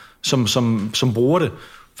publikum, som bruger det.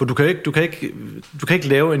 For du kan ikke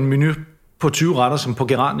lave en menu på 20 retter som på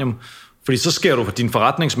Geranium, fordi så sker du for din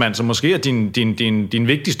forretningsmand, som måske er din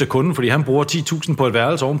vigtigste kunde, fordi han bruger 10.000 på et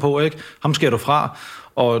værelse ovenpå, ikke? Ham skærer du fra.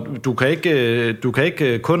 Og du kan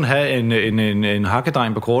ikke kun have en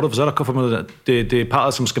hakkedegn på kortet, for så er der det er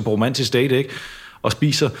parret, som skal på romantisk date, ikke? Og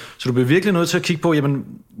spiser. Så du bliver virkelig nødt til at kigge på, jamen,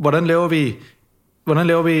 hvordan laver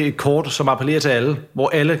vi et kort, som appellerer til alle, hvor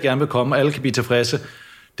alle gerne vil komme, og alle kan blive tilfredse.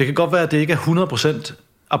 Det kan godt være, at det ikke er 100%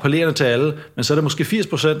 appellerende til alle, men så er det måske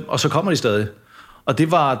 80%, og så kommer de stadig. Og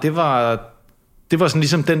det var sådan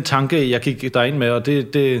ligesom den tanke, jeg gik derind med, og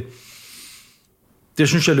det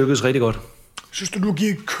synes jeg lykkedes rigtig godt. Synes du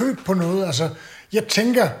giver køb på noget? Altså, jeg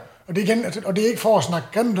tænker, og det er ikke for at snakke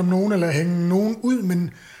grimt om nogen, eller hænge nogen ud,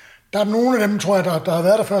 men der er nogle af dem, tror jeg, der har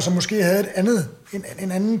været der før, som måske havde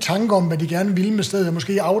en anden tanke om, hvad de gerne ville med stedet, og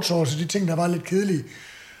måske outsource de ting, der var lidt kedelige.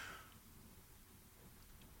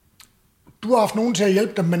 Du har haft nogen til at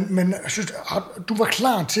hjælpe dig, men jeg synes, du var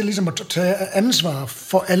klar til ligesom at tage ansvar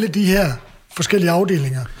for alle de her forskellige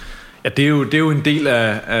afdelinger. Ja, det er jo en del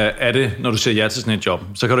af det, når du siger ja til sådan et job.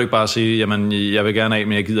 Så kan du ikke bare sige, jamen, jeg vil gerne af,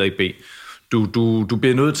 men jeg gider ikke bede. Du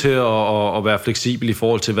bliver nødt til at være fleksibel i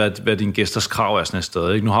forhold til, hvad dine gæsters krav er sådan et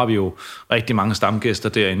sted. Ikke? Nu har vi jo rigtig mange stamgæster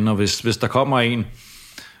derinde, og hvis der kommer en,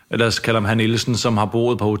 lad os kalde ham Han Nielsen, som har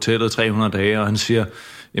boet på hotellet 300 dage, og han siger,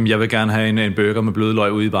 jamen, jeg vil gerne have en burger med bløde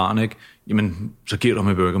løg ude i baren, ikke? Jamen, så giver du ham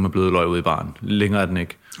en burger med bløde løg ude i baren. Længere er den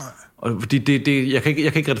ikke. Nej. Og fordi jeg kan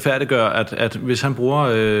ikke retfærdiggøre, at hvis han bruger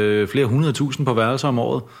flere 100.000 på værelser om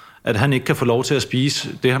året, at han ikke kan få lov til at spise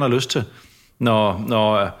det, han har lyst til.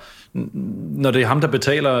 Når det er ham, der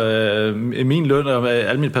betaler min løn og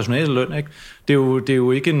al mit personale løn, ikke? Det er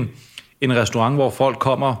jo ikke en restaurant, hvor folk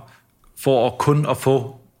kommer for kun at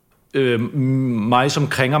få mig, som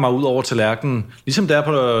krænger mig ud over tallerkenen. Ligesom det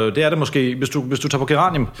er det måske, hvis du tager på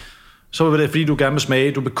Geranium, så er det fordi, du gerne vil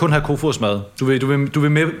smage. Du vil kun have kofodsmad. Du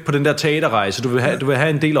vil med på den der teaterrejse. Du vil have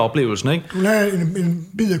en del af oplevelsen, ikke? Du vil have en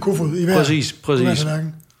bid af kofod i hver. Præcis.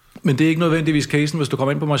 Men det er ikke nødvendigvis casen, hvis du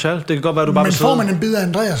kommer ind på Marshall. Det kan godt være, du bare... Men får man en bid af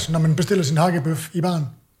Andreas, når man bestiller sin hakkebøf i baren?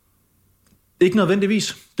 Ikke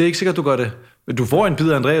nødvendigvis. Det er ikke sikkert, du gør det. Du får en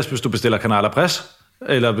bid af Andreas, hvis du bestiller Canal Press,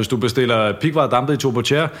 eller hvis du bestiller pikvarer dampet i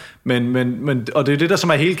Tobocher. Og det er det, der som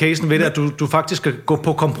er hele casen ved det, at du faktisk skal gå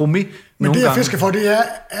på kompromis. Men det, jeg fisker for, det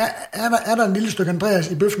er der en lille stykke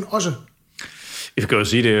Andreas i bøffen også? Jeg kan jo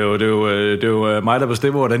sige, det er jo mig, der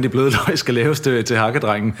bestemmer, hvordan de bløde løg skal laves til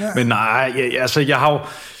hakkedrengen. Ja. Men nej, jeg har jo...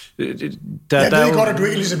 Jeg ved godt, at du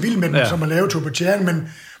ikke er lige så vild med den, som at lave Tobocheren, men...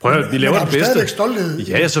 Vi laver det bedste. Stadigvæk stolthed.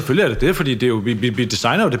 Ja, selvfølgelig er det, fordi det er jo, vi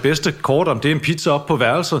designer jo det bedste kort, om det er en pizza op på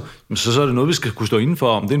værelset, så er det noget, vi skal kunne stå indenfor.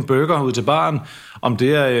 Om det er en burger ud til baren, om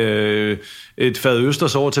det er et fad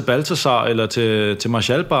østers over til Balthasar, eller til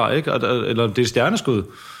Marshall Bar, ikke? Eller det er stjerneskud.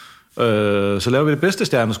 Så laver vi det bedste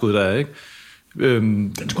stjerneskud, der er, ikke?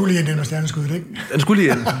 Den skulle lige ind under stjerneskuddet, ikke? Den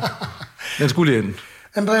skulle lige ind.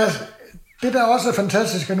 Andreas, det der også er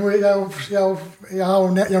fantastisk, og nu jeg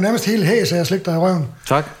er jo nærmest hele hæs, jeg slægter i røven.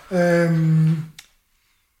 Tak.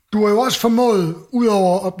 Du har jo også formået,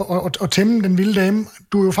 udover at tæmme den vilde dame,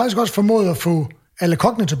 du har jo faktisk også formået at få alle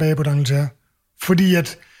kokkene tilbage på D'Angleterre. Fordi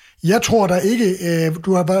at, jeg tror der ikke,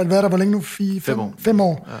 du har været der hvor længe nu? 5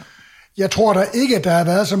 år. Ja. Jeg tror der ikke, at der har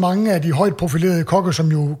været så mange af de højt profilerede kokke,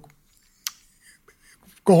 som jo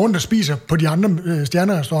går rundt og spiser på de andre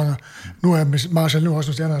stjernerestauranter. Nu er Marshall nu også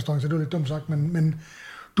en stjernerestaurant, så det er lidt dumt sagt, men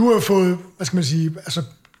du har jo fået, hvad skal man sige, altså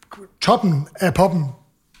toppen af poppen,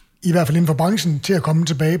 i hvert fald inden for branchen, til at komme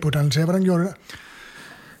tilbage på D'Angleterre. Hvordan gjorde du det?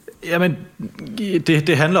 Jamen,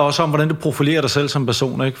 det handler også om, hvordan du profilerer dig selv som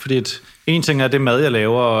person, ikke? Fordi en ting er det mad, jeg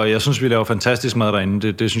laver, og jeg synes, vi laver fantastisk mad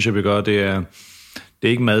derinde. Det synes jeg, vi gør. Det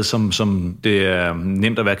er ikke mad, som det er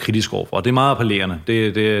nemt at være kritisk overfor. Det er meget appellerende.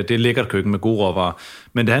 Det er lækkert køkken med gode råvarer.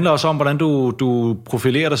 Men det handler også om, hvordan du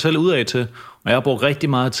profilerer dig selv udad til. Og jeg har brugt rigtig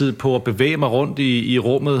meget tid på at bevæge mig rundt i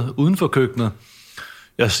rummet uden for køkkenet.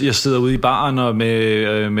 Jeg sidder ude i baren, og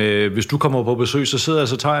hvis du kommer på besøg,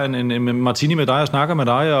 så tager jeg en martini med dig og snakker med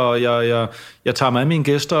dig, og jeg tager med mine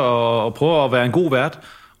gæster og prøver at være en god vært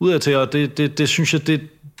udad til. Og det synes jeg,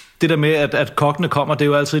 det der med, at kokkene kommer, det er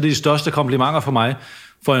jo altid de største komplimenter for mig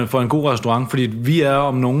for en god restaurant, fordi vi er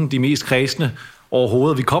om nogen de mest kredsende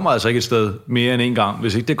overhovedet. Vi kommer altså ikke et sted mere end en gang,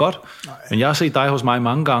 hvis ikke det er godt. Nej. Men jeg har set dig hos mig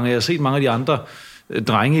mange gange, jeg har set mange af de andre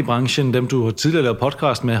drenge i branchen, dem du har tidligere lavet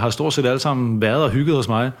podcast med, har stort set alle sammen været og hygget hos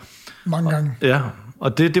mig. Mange gange. Ja,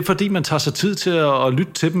 og det er fordi, man tager sig tid til at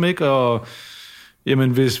lytte til dem, ikke? Og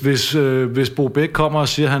jamen, hvis Bo Bæk kommer og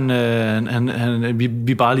siger,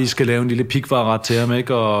 vi bare lige skal lave en lille pikvareret til ham,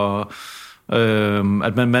 ikke? Og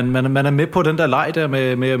at man er med på den der leg der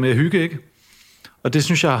med hygge, ikke? Og det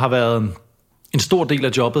synes jeg har været en stor del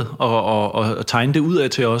af jobbet at tegne det ud af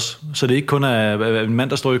til os. Så det ikke kun er en mand,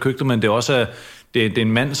 der står i køkkenet, men det er også det er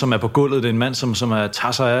en mand, som er på gulvet, det er en mand, som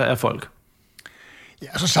tager sig af folk.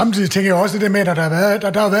 Ja, så samtidig tænker jeg også det der med, at der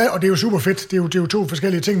har været, og det er jo super fedt, det er jo 2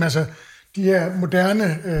 forskellige ting, men altså de her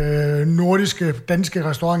moderne nordiske, danske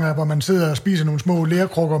restauranter, hvor man sidder og spiser nogle små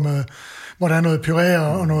lerkrukker hvor der er noget puré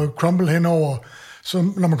og noget crumble henover, så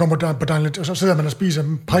når man kommer på D'Angleterre, og så sidder man og spiser,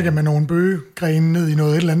 prikker med nogle bøgegrene ned i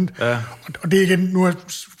noget et eller andet. Ja. Og det er igen, nu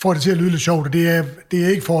får det til at lyde lidt sjovt, og det er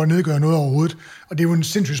ikke for at nedgøre noget overhovedet. Og det er jo en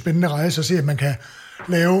sindssygt spændende rejse at se, at man kan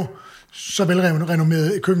lave så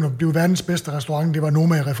velrenommeret køkken, og blive verdens bedste restaurant, det var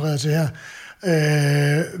Noma, jeg refererede til her,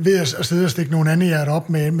 ved at sidde og stikke nogle andehjerte op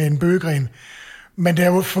med en bøgegren. Men det er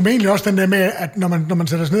jo formentlig også den der med, at når man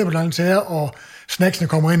sætter sig ned på D'Angleterre, og snacksene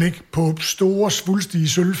kommer ind, ikke, på store, svulstige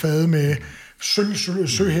sølvfade med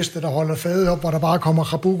søheste, der holder fadet op, hvor der bare kommer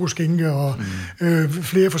rabugo-skinke og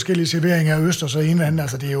flere forskellige serveringer af østers og en eller anden.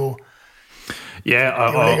 Altså, det er jo... Ja,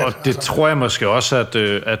 og det tror jeg måske også,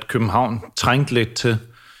 at København trængte lidt til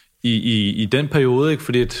i den periode, ikke?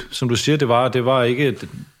 Fordi, som du siger, det var ikke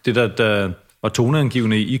det, der var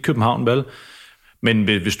toneangivende i København, vel? Men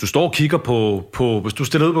hvis du står og kigger på hvis du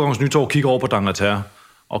stiller ud på Kongens Nytorv og kigger over på D'Angleterre,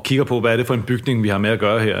 og kigger på, hvad er det for en bygning, vi har med at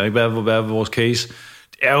gøre her, ikke? Hvad er vores case?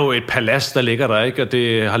 Det er jo et palads, der ligger der, ikke? Og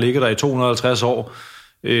det har ligget der i 250 år.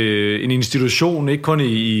 En institution, ikke kun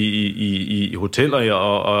i hoteller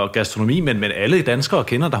og gastronomi, men alle danskere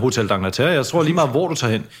kender der Hotel D'Angleterre. Jeg tror lige meget, hvor du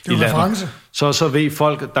tager hen i landet. Så ved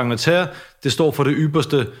folk, D'Angleterre, det står for det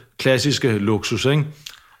ypperste klassiske luksus, ikke?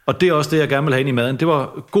 Og det er også det, jeg gerne vil have ind i maden. Det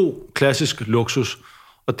var god, klassisk luksus.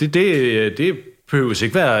 Og det behøves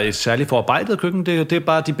ikke være et særligt forarbejdet køkken. Det er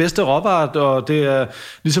bare de bedste råvarer, og det er,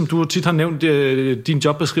 ligesom du tit har nævnt din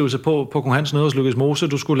jobbeskrivelse på Kong Hans nede hos Lykkes Mose,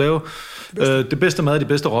 du skulle lave det bedste mad af de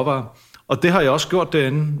bedste råvarer. Og det har jeg også gjort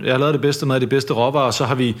derinde. Jeg har lavet det bedste mad af de bedste råvarer, og så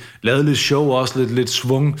har vi lavet lidt show også, lidt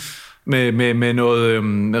svung med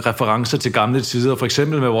noget referencer til gamle tider. For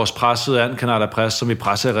eksempel med vores pressede and, Canada Press, som vi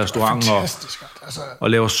presser i restauranten og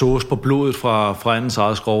laver sauce på blodet fra andens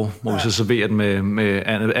eget skrov, hvor vi så serverer den med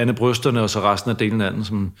ande brysterne, og så resten af delen af den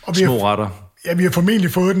som små retter. Ja, vi har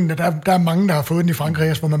formentlig fået den. Der er mange, der har fået den i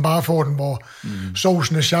Frankrig, hvor man bare får den, hvor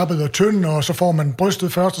sovsen er sjappet og tynd, og så får man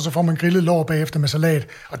brystet først, og så får man grillet lår bagefter med salat.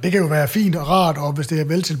 Og det kan jo være fint og rart, og hvis det er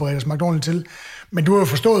veltilberedt og smagt ordentligt til. Men du har jo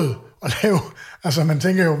forstået at lave, altså man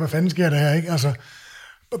tænker jo, hvad fanden sker der her, ikke? Altså,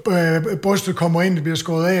 brystet kommer ind, det bliver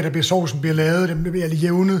skåret af, sovsen bliver lavet, det bliver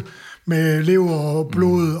jævnet med lever og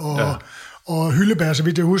blod og hyldebær, så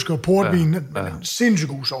vidt jeg husker, og portvin. Sindssygt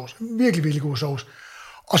god sovs. Virkelig, virkelig god sovs.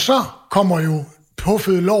 Og så kommer jo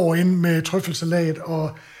påfødet lår ind med trøffelsalat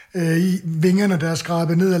og i vingerne, der er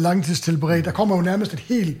skrabet ned af langtidstilberedt. Der kommer jo nærmest et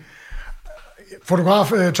helt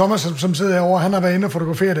fotograf, Thomas, som sidder herovre, han har været inde og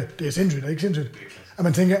fotograferet det. Det er sindssygt, ikke sindssygt? At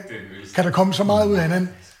man tænker, kan der komme så meget ud af hinanden?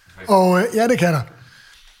 Og ja, det kan der.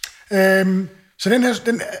 Så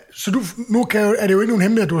nu er det jo ikke nogen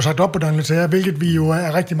hemmelighed, at du har sagt op på D'Angleterre, hvilket vi jo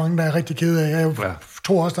er rigtig mange, der er rigtig kede af. Jeg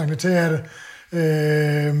tror også, D'Angleterre er det.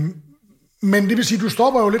 Men det vil sige, at du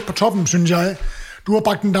stopper jo lidt på toppen, synes jeg. Du har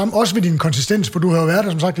bragt den dam, også ved din konsistens, for du har jo været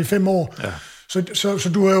der, som sagt, i 5 år. Ja.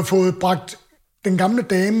 Så du har jo fået bragt den gamle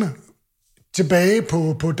dame tilbage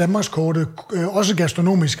på Danmarkskortet, også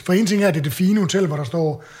gastronomisk. For en ting er, at det er det fine hotel, hvor der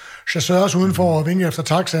står chasseurs udenfor og vinker efter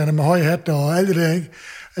taxaerne med høj hat og alt det der, ikke?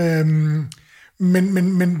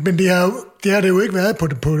 Men det har det jo ikke været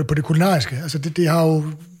på det kulinariske. Altså det har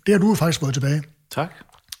du faktisk fået tilbage. Tak.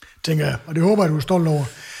 Tænker jeg, og det håber jeg, du er stolt over.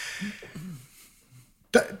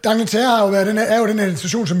 D'Angleterre er jo den her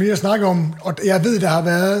institution, som vi har snakket om, og jeg ved, der har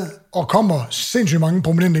været og kommer sindssygt mange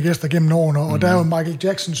prominente gæster gennem årene, og der er jo Michael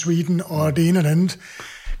Jackson-suiten og det ene og det andet.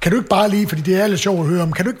 Kan du ikke bare lige, fordi det er lidt sjovt at høre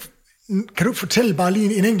om, kan du ikke fortælle bare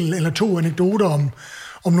lige en enkelt eller 2 anekdoter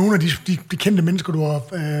om nogle af de kendte mennesker, du har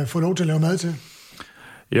fået lov til at lave mad til?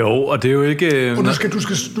 Jo, og det er jo ikke... Og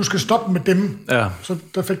du skal stoppe med dem. Ja. Så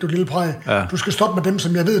der fik du et lille præg. Ja. Du skal stoppe med dem,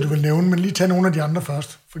 som jeg ved, du vil nævne, men lige tage nogle af de andre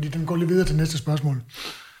først, fordi den går lige videre til næste spørgsmål.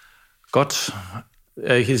 Godt.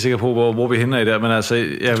 Jeg er ikke helt sikker på, hvor vi hænder i der, men altså...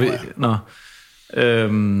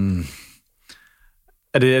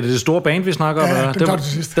 Er det store band, vi snakker om? Ja, dem tager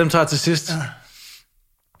til sidst. Dem tager til sidst? Ja.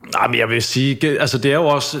 Nej, men jeg vil sige, altså det er jo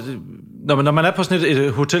også, når man er på sådan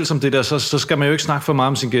et hotel som det der, så skal man jo ikke snakke for meget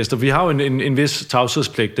om sine gæster. Vi har jo en vis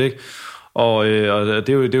tavshedspligt, ikke? Og det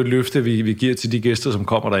er jo et løfte, vi giver til de gæster, som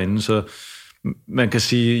kommer derinde. Så man kan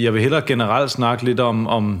sige, jeg vil hellere generelt snakke lidt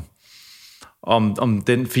om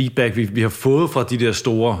den feedback, vi har fået fra de der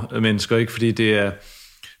store mennesker, ikke? Fordi det er...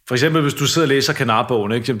 For eksempel, hvis du sidder og læser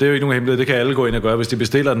Canard-bogen, ikke? Det er jo ikke nogen hemmelighed, det kan alle gå ind og gøre. Hvis de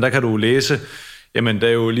bestiller den, der kan du læse... Jamen, der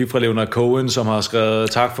er jo lige fra Leonard Cohen, som har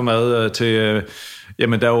skrevet tak for mad til...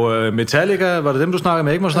 jamen, der er jo Metallica, var det dem, du snakker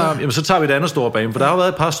med? Ikke må snakke? Jamen, så tager vi et andet store bane, for der har været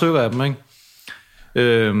et par stykker af dem, ikke?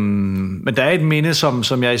 Men der er et minde,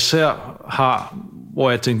 som jeg især har, hvor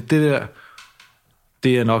jeg tænkte,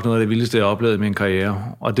 det er nok noget af det vildeste, jeg har oplevet i min karriere.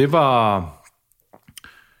 Og det var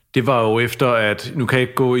jo efter, at... Nu kan jeg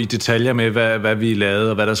ikke gå i detaljer med, hvad vi lavede,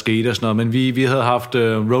 og hvad der skete og sådan noget, men vi havde haft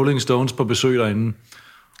Rolling Stones på besøg derinde.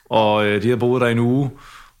 Og de havde boet der en uge,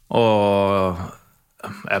 og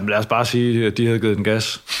lad os bare sige, at de havde givet den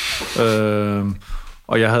gas.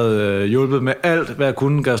 Og jeg havde hjulpet med alt, hvad jeg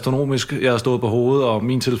kunne gastronomisk. Jeg havde stået på hovedet, og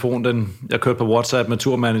min telefon, jeg kørte på WhatsApp med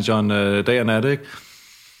turmanageren dag og nat, ikke?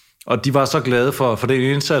 Og de var så glade for den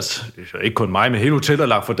indsats. Ikke kun mig, men hele hotellet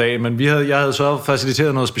lagt for dagen, men jeg havde så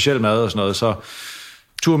faciliteret noget specielt mad og sådan noget, så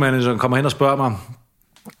turmanageren kommer hen og spørger mig,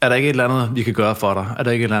 er der ikke et eller andet, vi kan gøre for dig? Er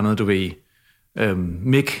der ikke et eller andet, du vil i?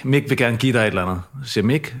 Mick vil gerne give dig et eller andet. Så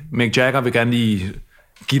Mick Jagger vil gerne lige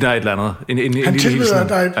give dig et eller andet. Han tilbyder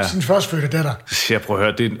dig sin førstfødte datter. Så jeg prøver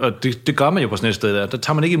at høre, det gør man jo på sådan et sted der. Der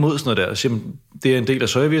tager man ikke imod sådan noget der. Så det er en del af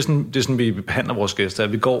servicen. Det er sådan, vi behandler vores gæster.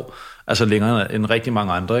 Vi går altså længere end rigtig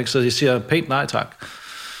mange andre. Ikke? Så jeg siger pænt nej tak.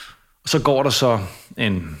 Og så går der så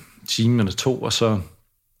en time eller 2, og så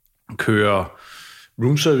kører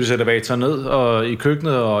roomservice-elevator ned og i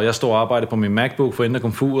køkkenet, og jeg står og arbejder på min MacBook for enden af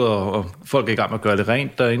komfuret, og folk er i gang med at gøre det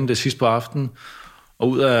rent derinde det sidste på aftenen. Og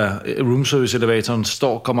ud af roomservice-elevatoren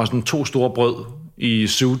kommer sådan 2 store brød i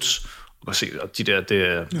suits. Du kan se, at de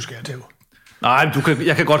der... Nu skal jeg tæve. Nej,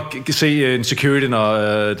 jeg kan godt se en security, når...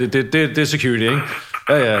 Det er security, ikke?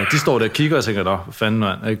 Ja, de står der og kigger og tænker, hvad fanden,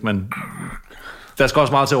 mand, ikke? Men der skal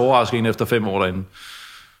også meget til at overraske en efter 5 år derinde.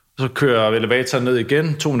 Så kører elevatoren ned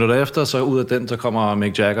igen, 2 minutter efter, så ud af den, så kommer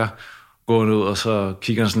Mick Jagger gående ud, og så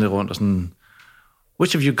kigger han sådan lidt rundt og sådan,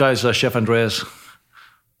 which of you guys are Chef Andreas?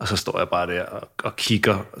 Og så står jeg bare der og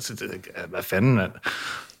kigger, og så, hvad fanden, mand?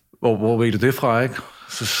 Hvor ved du det fra, ikke?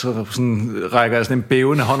 Så sådan, rækker jeg sådan en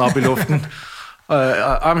bævende hånd op i luften.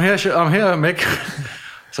 I'm here, Mick.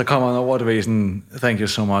 Så kommer han over, det ved sådan, thank you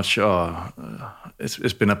so much, og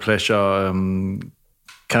it's been a pleasure.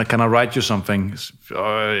 Can I write you something?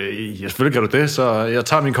 Ja, selvfølgelig kan du det, så jeg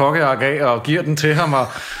tager min kokkejakke af og giver den til ham, og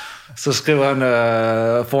så skriver han,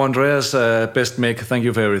 for Andreas, best Mick, thank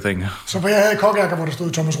you for everything. Så hvor jeg havde kokkejakker, hvor der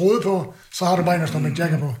stod Thomas Rode på, så har du bare en, der står Mick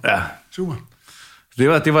Jagger på. Ja. Super.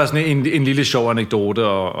 Det var sådan en lille sjov anekdote,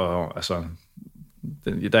 og altså,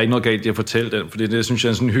 der er ikke noget galt i at fortælle den, for det synes jeg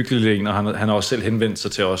er sådan en hyggelig en, og han har også selv henvendt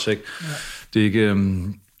sig til os, ikke? Ja. Det er ikke...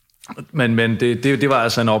 Men det var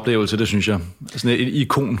altså en oplevelse, det synes jeg. Sådan et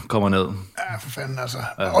ikon kommer ned. Ja, for fanden altså.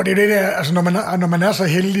 Ja. Og det er det der, altså når man er så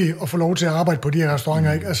heldig at få lov til at arbejde på de her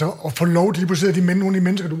restauranter, ikke? Altså at få lov til lige pludselig de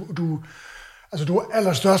mennesker, du har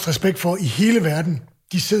allerstørst respekt for i hele verden,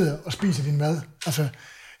 de sidder og spiser din mad. Altså,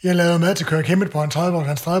 jeg lavede mad til Kirk Hammett på hans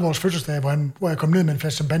 30-års fødselsdag, hvor jeg kom ned med en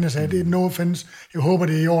flaske champagne og sagde, det er no offense, jeg håber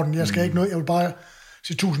det er i orden, jeg skal ikke noget, jeg vil bare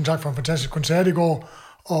sige tusind tak for en fantastisk koncert i går,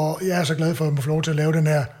 og jeg er så glad for at få lov til at lave den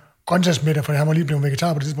her grøntsagsmiddag, for han var lige blevet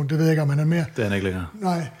vegetar på det tidspunkt, det ved jeg ikke, om han er mere. Det er han ikke længere.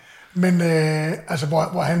 Nej, men altså,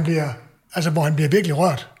 hvor han bliver virkelig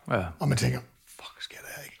rørt, ja. Og man tænker, fuck, sker det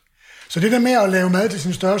her ikke? Så det der med at lave mad til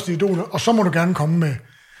sine største idoler, og så må du gerne komme med,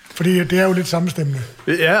 fordi det er jo lidt sammenstemmende.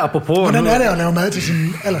 Ja, apropos... Hvordan er det at lave mad til sine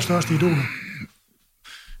allerstørste idoler?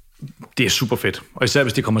 Det er super fedt, og især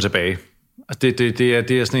hvis de kommer tilbage. Altså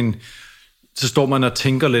det er sådan en... Så står man og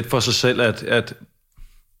tænker lidt for sig selv, at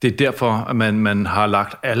det er derfor, at man har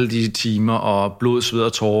lagt alle de timer og blod, sved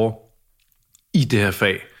og tårer i det her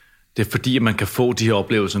fag. Det er fordi, at man kan få de her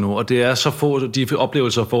oplevelser nu, og det er så få de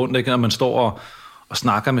oplevelser forundt, ikke? Når man står og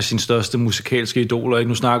snakker med sine største musikalske idoler. Ikke?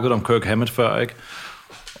 Nu snakkede du om Kirk Hammett før, ikke?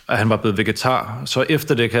 At han var blevet vegetar. Så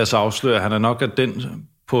efter det kan jeg så afsløre, at han er nok af den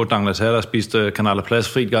på D'Angleterre, der spiste Canal la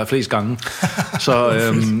Place flest gange. Så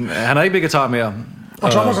han er ikke vegetar mere.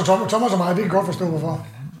 Og Thomas og mig, vi kan godt forstå, hvorfor.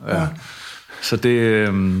 Ja. Så det,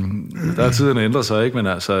 der er tiderne ændret sig, ikke? Men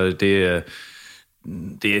altså,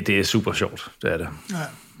 det er super sjovt, det er det. Ja.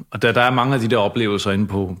 Og der er mange af de der oplevelser inde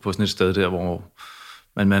på sådan et sted der, hvor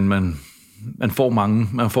man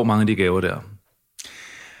får mange af de gaver der.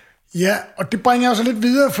 Ja, og det bringer jeg så lidt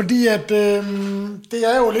videre, fordi at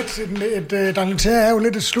det er jo lidt D'Angleterre er jo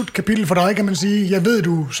lidt et slutkapitel for dig, kan man sige. Jeg ved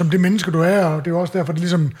du, som det menneske du er, og det er jo også derfor, det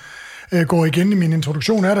ligesom går igen i min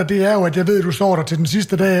introduktion af dig, det er jo, at jeg ved, at du står der til den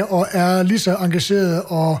sidste dag, og er lige så engageret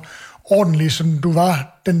og ordentlig, som du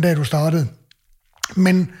var den dag, du startede.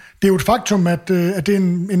 Men det er jo et faktum, at det er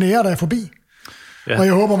en ære, der er forbi. Ja. Og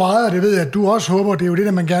jeg håber meget, og det ved jeg, at du også håber, det er jo det,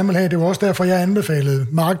 der man gerne vil have. Det var også derfor, jeg anbefalede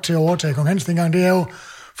Mark til at overtage Kong Hans dengang. Det er jo,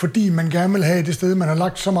 fordi man gerne vil have det sted, man har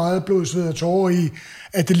lagt så meget blod, sved og tårer i,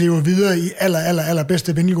 at det lever videre i aller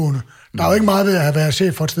bedste vindelgående. Der er jo ikke meget ved at være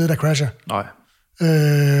chef for et sted, der crasher. Nej.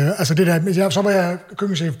 Altså det der, så var jeg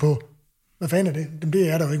køkkenchef på, hvad fanden er det? Det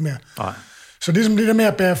er der jo ikke mere. Nej. Så det, som det der med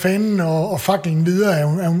at bære fanen og faklen videre,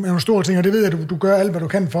 er jo en stor ting, og det ved jeg, at du gør alt, hvad du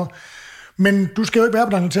kan for. Men du skal jo ikke være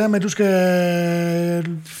på D'Angleterre, men du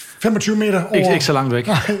skal 25 meter over. Ikke så langt væk.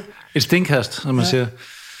 Nej. Et stenkast, som man siger.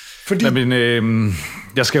 Fordi... Men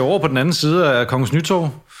jeg skal over på den anden side af Kongens Nytorv.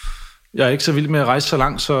 Jeg er ikke så vild med at rejse så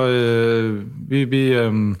langt, så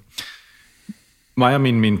mig og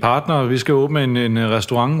min partner, vi skal åbne en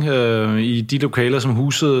restaurant i de lokaler, som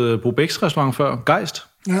husede Bo Bæks restaurant før, Geist.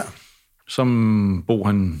 Ja. Som Bo,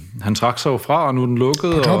 han trak sig jo fra, og nu er den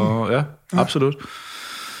lukket. Og, ja, absolut.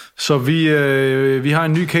 Så vi har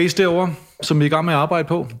en ny case derovre, som vi er i gang med at arbejde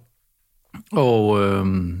på. Og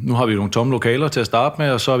nu har vi nogle tomme lokaler til at starte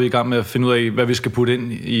med, og så er vi i gang med at finde ud af, hvad vi skal putte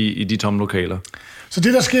ind i de tomme lokaler. Så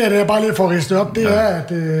det, der sker, det er bare lige for at riste op, det er,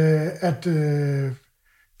 at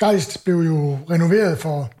Geist blev jo renoveret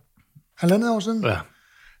for 1,5 år siden. Ja.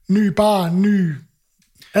 Ny bar, ny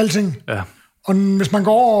alting. Ja. Og hvis man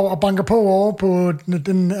går over og banker på over på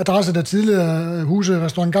den adresse, der tidligere husede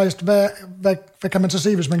Restaurant Geist, hvad kan man så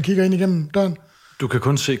se, hvis man kigger ind igennem døren? Du kan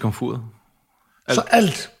kun se komfuret. Så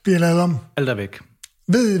alt bliver lavet om? Alt er væk.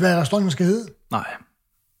 Ved I, hvad restauranten skal hedde? Nej.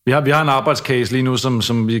 Vi har en arbejdscase lige nu,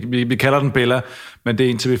 som vi kalder den Bella, men det er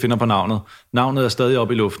indtil vi finder på navnet. Navnet er stadig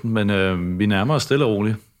oppe i luften, men vi nærmer os stille og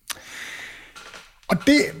roligt. Og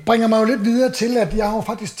det bringer mig jo lidt videre til, at jeg har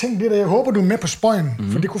faktisk tænkt lidt, og jeg håber, du er med på spøjen.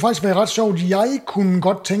 For det kunne faktisk være ret sjovt. Jeg kunne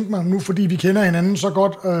godt tænke mig nu, fordi vi kender hinanden så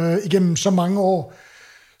godt igennem så mange år,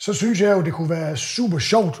 så synes jeg jo, det kunne være super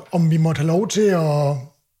sjovt, om vi måtte have lov til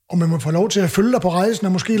og man må få lov til at følge dig på rejsen,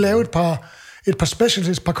 og måske lave et par specials,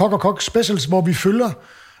 et par kok specials, hvor vi følger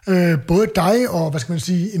både dig og, hvad skal man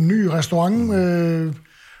sige, en ny restaurant.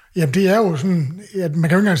 Jamen, det er jo sådan, at man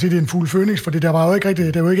kan jo ikke engang sige, at det er en fugl Phoenix, fordi der var jo ikke rigtigt,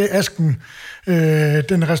 det er jo ikke asken,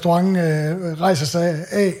 den restaurant rejser sig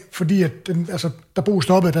af, fordi at den, altså, der Bo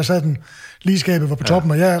stoppede, der sad den lige skabet var på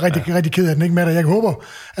toppen, og jeg er rigtig ked af den ikke med, og jeg håber,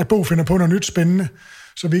 at Bo finder på noget nyt spændende,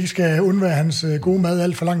 så vi ikke skal undvære hans gode mad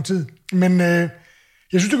alt for lang tid. Men jeg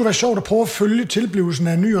synes, det kunne være sjovt at prøve at følge tilblivelsen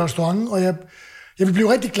af en ny restaurant, og jeg vil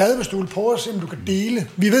blive rigtig glad, hvis du vil prøve at se, om du kan dele.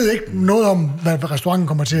 Vi ved ikke noget om, hvad restauranten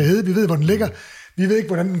kommer til at hedde, vi ved, hvor den ligger. Vi ved ikke,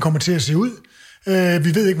 hvordan den kommer til at se ud.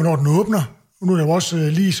 Vi ved ikke, hvornår den åbner. Nu er det jo også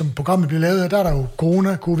lige som programmet bliver lavet, der er der jo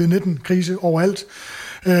corona, covid-19-krise overalt.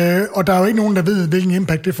 Og der er jo ikke nogen, der ved, hvilken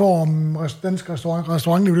impact det får om dansk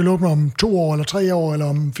restaurantliv. Det åbner om 2 år, eller 3 år, eller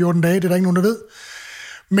om 14 dage. Det er der ikke nogen, der ved.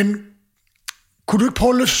 Men kunne du ikke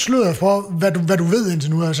prøve at løfte sløret for, hvad du ved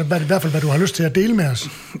indtil nu? Altså i hvert fald, hvad du har lyst til at dele med os?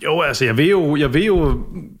 Jo, altså jeg vil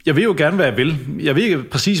jo gerne, hvad jeg vil. Jeg ved ikke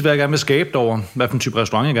præcis, hvad jeg gerne vil skabe derover, hvad for en type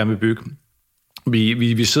restaurant jeg gerne vil bygge.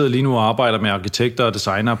 Vi sidder lige nu og arbejder med arkitekter og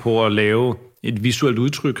designer på at lave et visuelt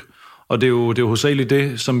udtryk, og det er jo hovedsageligt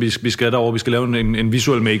det, som vi skal derovre. Vi skal lave en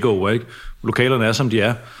visuel makeover, ikke? Lokalerne er, som de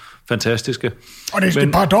er. Fantastiske. Og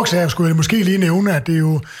det paradoks er, skulle jeg måske lige nævne, at det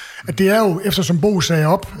er jo eftersom Bo sagde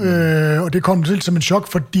op, og det kom til som en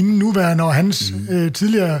chok for dine nuværende og hans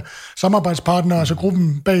tidligere samarbejdspartnere, altså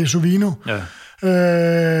gruppen bag Sovino.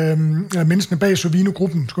 Ja. Menneskene bag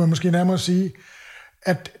Sovino-gruppen, skulle jeg måske nærmere sige,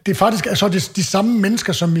 at det faktisk er så de samme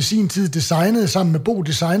mennesker, som i sin tid designede, sammen med Bo,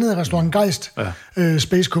 designede Restaurant Geist,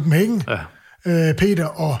 Space Copenhagen, Peter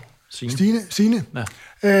og Signe. Ja.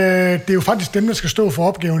 Det er jo faktisk dem, der skal stå for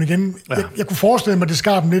opgaven igen. Ja. Jeg kunne forestille mig, det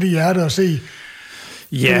skar dem lidt i hjertet at se.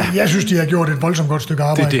 Ja. Jeg synes, de har gjort et voldsomt godt stykke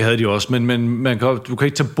arbejde. Det havde de også, men du kan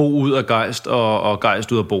ikke tage Bo ud af Geist og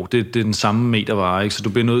Geist ud af Bo. Det er den samme metervare, ikke? Så du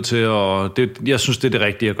bliver nødt til at... jeg synes, det er det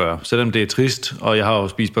rigtige at gøre. Selvom det er trist, og jeg har jo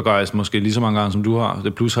spist på Geist måske lige så mange gange, som du har. Det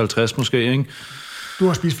er plus 50 måske, ikke? Du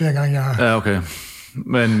har spist flere gange, jeg har. Ja, okay.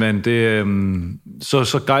 Men det...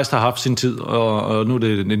 Så Geist har haft sin tid, og nu er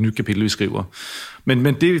det et nyt kapitel, vi skriver.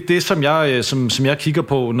 Men det som jeg kigger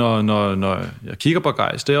på, når jeg kigger på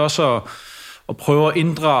Geist, det er også at prøve at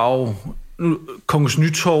inddrage Kongens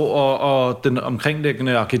Nytorv og den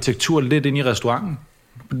omkringliggende arkitektur lidt ind i restauranten.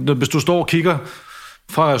 Hvis du står og kigger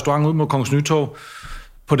fra restauranten ud mod Kongens Nytorv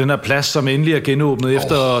på den her plads, som endelig er genåbnet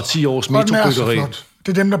efter 10 års metrobyggeri. Det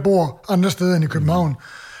er dem, der bor andre steder end i København.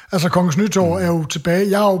 Altså Kongens Nytorv er jo tilbage.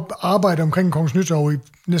 Jeg har jo arbejdet omkring Kongens Nytorv i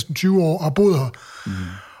næsten 20 år og har boet her.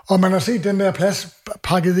 Og man har set den der plads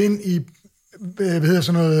pakket ind i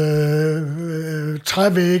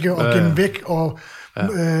trævægge og gennem væk og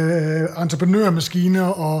entreprenørmaskiner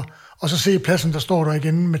og så se pladsen, der står der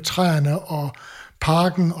igen med træerne og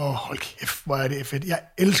parken og hold kæft, hvor er det fedt. Jeg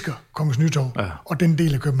elsker Kongens Nytorv og den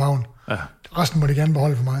del af København. Ja. Resten må det gerne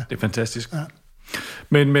beholde for mig. Det er fantastisk. Ja.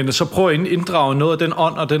 Men så prøv at inddrage noget af den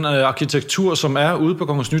ånd og den arkitektur, som er ude på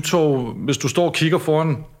Kongens Nytorv. Hvis du står og kigger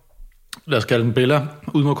foran, lad os kalde den Bella,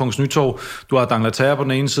 ud mod Kongens Nytorv. Du har D'Angleterre på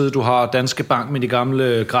den ene side, du har Danske Bank med de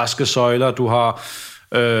gamle græske søjler, du har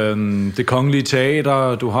det kongelige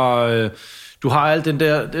teater, du har alt den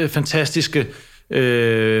der fantastiske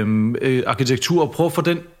arkitektur. Prøv at få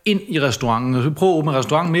den ind i restauranten. Prøv at åbne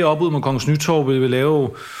restauranten mere op ud mod Kongens Nytorv. Vi vil lave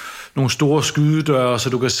nogle store skydedøre, så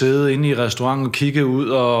du kan sidde inde i restauranten og kigge ud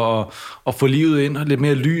og få livet ind. Lidt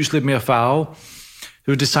mere lys, lidt mere farve.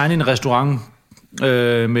 Du vil designe en restaurant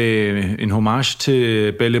med en homage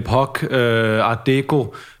til Belle Époque, Art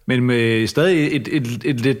Deco, men med stadig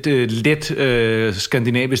et lidt let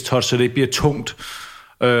skandinavisk touch, så det ikke bliver tungt.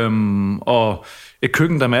 Og et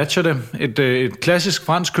køkken, der matcher det. Et klassisk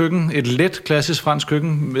fransk køkken, et let klassisk fransk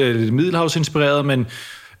køkken, lidt middelhavsinspireret, men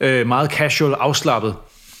meget casual, afslappet.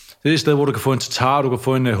 Det er et sted, hvor du kan få en tartar, du kan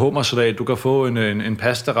få en hummersalat, du kan få en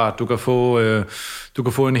pastaret, du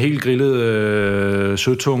kan få en helt grillet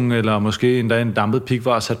søtunge, eller måske endda en dampet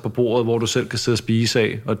pikvar sat på bordet, hvor du selv kan sidde og spise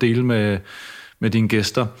af og dele med dine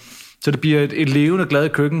gæster. Så det bliver et levende, glad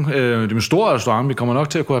køkken. Det er en stor restaurant, vi kommer nok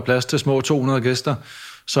til at kunne have plads til små 200 gæster.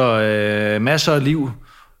 Så masser af liv,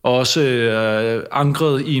 og også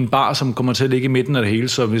ankret i en bar, som kommer til at ligge i midten af det hele,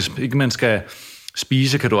 så hvis ikke man skal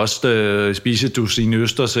spise, kan du også spise et dusin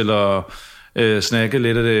østers, eller snakke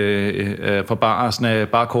lidt af det fra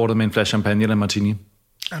barkortet med en flaske champagne eller martini.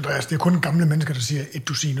 Andreas, det er kun gamle mennesker, der siger et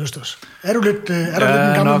dusin østers. Er du lidt en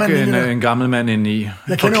gammel mand inde i det? En gammel mand inde i.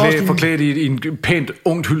 Forklædt i en pænt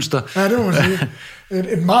ungt hylster. Ja, det må man sige.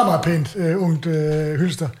 Et meget, meget pænt ungt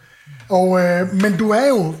hylster. Men du er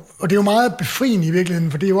jo, og det er jo meget befriende i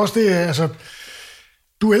virkeligheden, for det er jo også det, altså,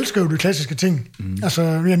 du elsker jo de klassiske ting. Altså,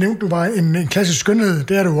 jeg nævnte, du var en klassisk skønhed.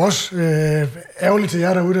 Det er du også. Ærgerligt til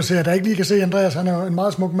jer derude, der ser, der ikke lige kan se Andreas. Han er jo en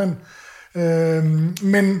meget smuk mand.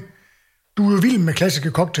 Men du er jo vild med klassiske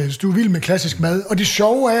cocktails. Du er vild med klassisk mad. Og det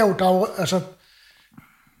sjove er jo, der er jo, altså,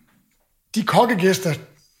 de kokkegæster,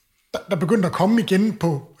 der begyndte at komme igen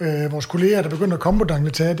på vores kolleger, der begyndte at komme på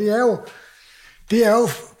D'Angleterre, det er jo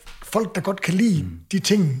folk, der godt kan lide de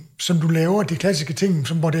ting, som du laver, de klassiske ting,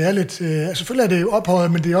 som hvor det er lidt... selvfølgelig er det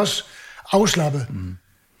ophøjet, men det er også afslappet.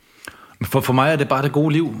 For mig er det bare det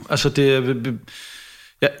gode liv. Altså,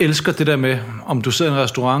 jeg elsker det der med, om du sidder i en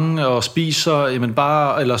restaurant og spiser, jamen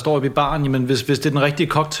bare, eller står i baren, jamen hvis det er den rigtige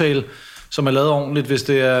cocktail, som er lavet ordentligt, hvis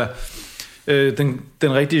det er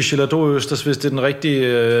den rigtige Gelato-østers, hvis det er den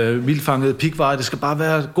rigtige vildfangede pikvare, det skal bare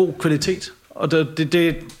være god kvalitet. Og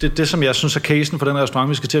det som jeg synes er casen for den restaurant,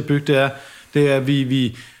 vi skal til at bygge, det er at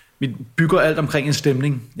vi bygger alt omkring en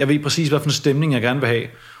stemning. Jeg ved præcis, hvad for en stemning jeg gerne vil have.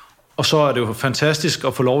 Og så er det jo fantastisk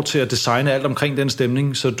at få lov til at designe alt omkring den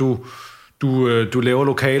stemning, så du laver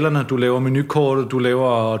lokalerne, du laver menukortet, du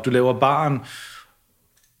laver baren,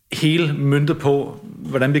 hele møntet på,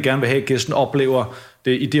 hvordan vi gerne vil have, at gæsten oplever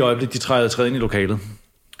det i det øjeblik, de træder ind i lokalet.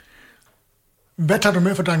 Hvad tager du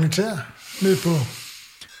med for D'Angleterre ned på?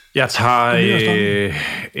 Jeg tager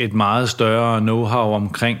et meget større know-how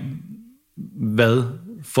omkring, hvad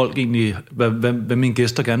folk egentlig, hvad mine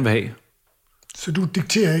gæster gerne vil have. Så du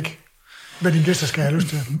dikterer ikke, hvad dine gæster skal have lyst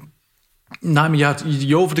til? Nej, men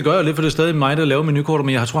for det gør jeg lidt, for det er stadig mig, der laver menukorter,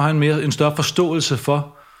 men jeg tror, jeg har en større forståelse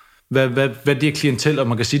for, hvad det er klientel, og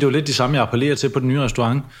man kan sige, det er jo lidt det samme, jeg appellerer til på den nye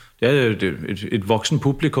restaurant. Det er et voksen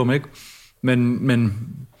publikum, ikke? Men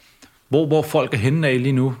hvor folk er henne af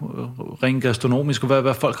lige nu, rent gastronomisk, og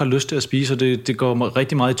hvad folk har lyst til at spise, og det går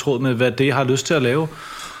rigtig meget i tråd med, hvad det har lyst til at lave.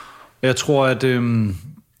 Jeg tror, at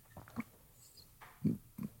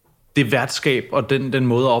det værtskab og den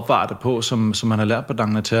måde at opvare det på, som man har lært på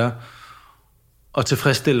D'Angleterre, og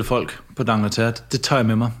tilfredsstille folk på D'Angleterre, det tager jeg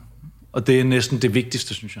med mig. Og det er næsten det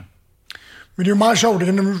vigtigste, synes jeg. Men det er jo meget sjovt,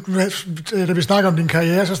 da vi snakker om din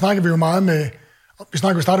karriere, så snakker vi jo meget med... Vi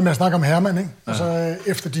startede med at snakke om Herman, ikke? Ja. Altså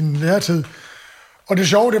efter din læretid. Og det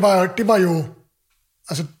sjove, det var jo...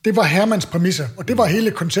 Altså, det var Hermans præmisser, og det var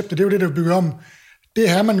hele konceptet, det var det, der byggede om. Det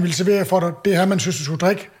Herman ville servere for dig, det Herman synes, du skulle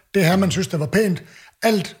drikke, det Herman synes, der var pænt.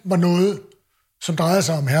 Alt var noget, som drejede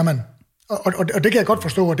sig om Herman. Og det kan jeg godt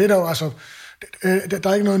forstå, og det er der jo, altså... Der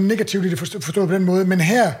er ikke noget negativt i det forstået på den måde, men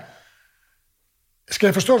her... Skal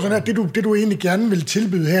jeg forstå sådan, at det du egentlig gerne vil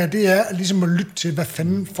tilbyde her, det er ligesom at lytte til, hvad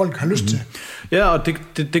fanden folk har lyst til? Ja, og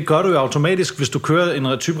det gør du jo automatisk, hvis du kører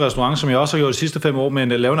en type restaurant, som jeg også har gjort de sidste 5 år med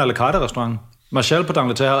lave en à la carte restaurant. Marshall på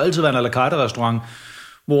D'Angleterre har altid været en à la carte restaurant,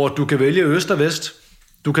 hvor du kan vælge øst og vest.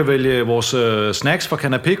 Du kan vælge vores snacks fra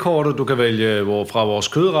kanapékortet, du kan vælge fra vores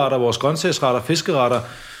kødretter, vores grøntsagsretter, fiskeretter.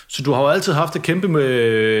 Så du har jo altid haft et kæmpe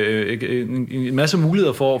med en masse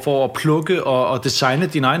muligheder for at plukke og designe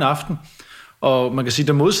din egen aften. Og man kan sige, at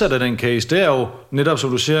det modsatte af den case, det er jo netop, som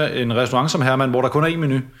du siger, en restaurant som Herman, hvor der kun er 1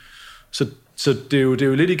 menu. Så det er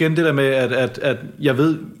jo lidt igen det der med, at jeg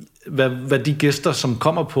ved, hvad de gæster, som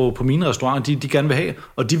kommer på mine restauranter, de gerne vil have.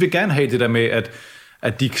 Og de vil gerne have det der med,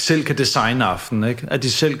 at de selv kan designe aftenen, ikke? At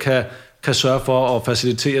de selv kan sørge for at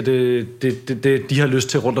facilitere det, de har lyst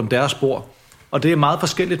til rundt om deres bord. Og det er meget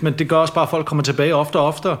forskelligt, men det gør også bare, at folk kommer tilbage oftere og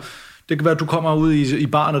oftere. Det kan være, at du kommer ud i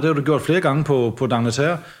baren, og det har du gjort flere gange på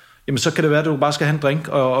D'Angleterre. Jamen, så kan det være, at du bare skal have en drink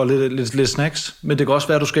og lidt snacks. Men det kan også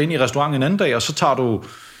være, at du skal ind i restauranten en anden dag, og så tager du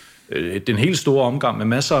den helt store omgang med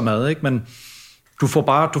masser af mad, ikke? Men du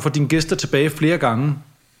får dine gæster tilbage flere gange,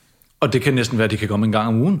 og det kan næsten være, at de kan komme en gang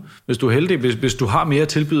om ugen, hvis du er heldig, hvis du har mere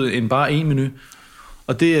tilbyde end bare 1 menu.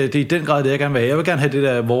 Og det er i den grad, det jeg gerne vil have. Jeg vil gerne have det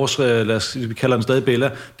der, vi kalder den stadig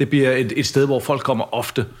Bella, det bliver et sted, hvor folk kommer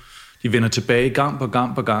ofte. De vender tilbage gang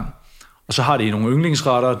på gang. Og så har de nogle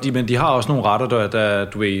yndlingsretter, men de har også nogle retter, der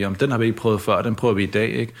du ved, om den har vi ikke prøvet før, den prøver vi i dag,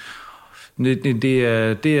 ikke? Det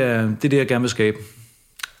er det, jeg gerne vil skabe.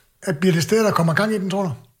 Bliver det sted, der kommer gang i den, tror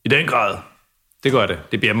du? I den grad. Det gør det.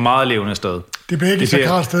 Det bliver meget levende sted. Det bliver ikke et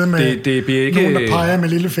sakralt sted med det bliver ikke, nogen, der peger med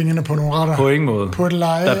lillefingrene på nogle retter. På ingen måde. På et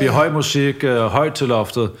leje. Der bliver høj musik, højt til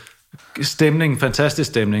loftet. Stemning, fantastisk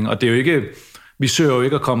stemning. Og det er jo ikke... Vi søger jo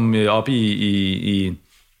ikke at komme op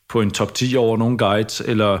på en top 10 over nogle guides,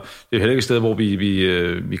 eller det er heller ikke et sted, hvor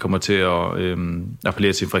vi kommer til at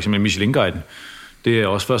appellere til for eksempel Michelin-guiden. Det er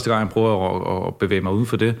også første gang, jeg prøver at bevæge mig ud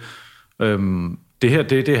for det. Det her,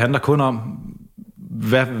 det handler kun om,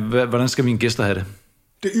 hvordan skal mine gæster have det?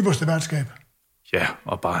 Det ypperste værtskab. Ja,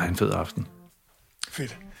 og bare have en fed aften.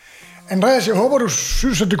 Fedt. Andreas, jeg håber, du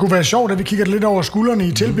synes, at det kunne være sjovt, at vi kigger lidt over skuldrene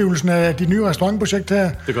i tilblivelsen af dit nye restaurantprojekt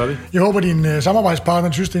her. Det gør vi. Jeg håber, din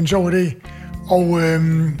samarbejdspartner synes, det er en sjov idé. Og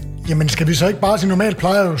jamen, skal vi så ikke bare sige, normalt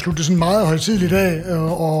plejer at slutte det sådan meget højtideligt af,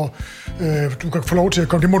 og du kan få lov til at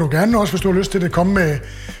komme, det må du gerne også, hvis du har lyst til det, komme med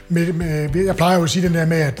jeg plejer jo at sige den der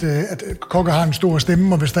med, at kokker har en stor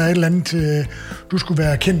stemme, og hvis der er et eller andet, du skulle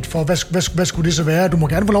være kendt for, hvad skulle det så være? Du må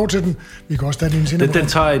gerne få lov til den. Vi kan også tage din senere. Den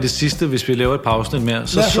tager jeg i det sidste, hvis vi laver et par afsnit mere.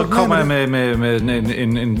 Så kommer jeg med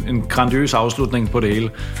en grandiøs afslutning på det hele.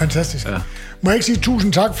 Fantastisk. Ja. Må jeg ikke sige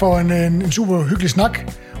tusind tak for en super hyggelig snak,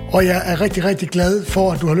 og jeg er rigtig, rigtig glad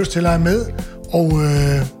for, at du har lyst til at lege med,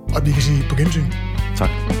 og vi kan sige på gensyn. Tak.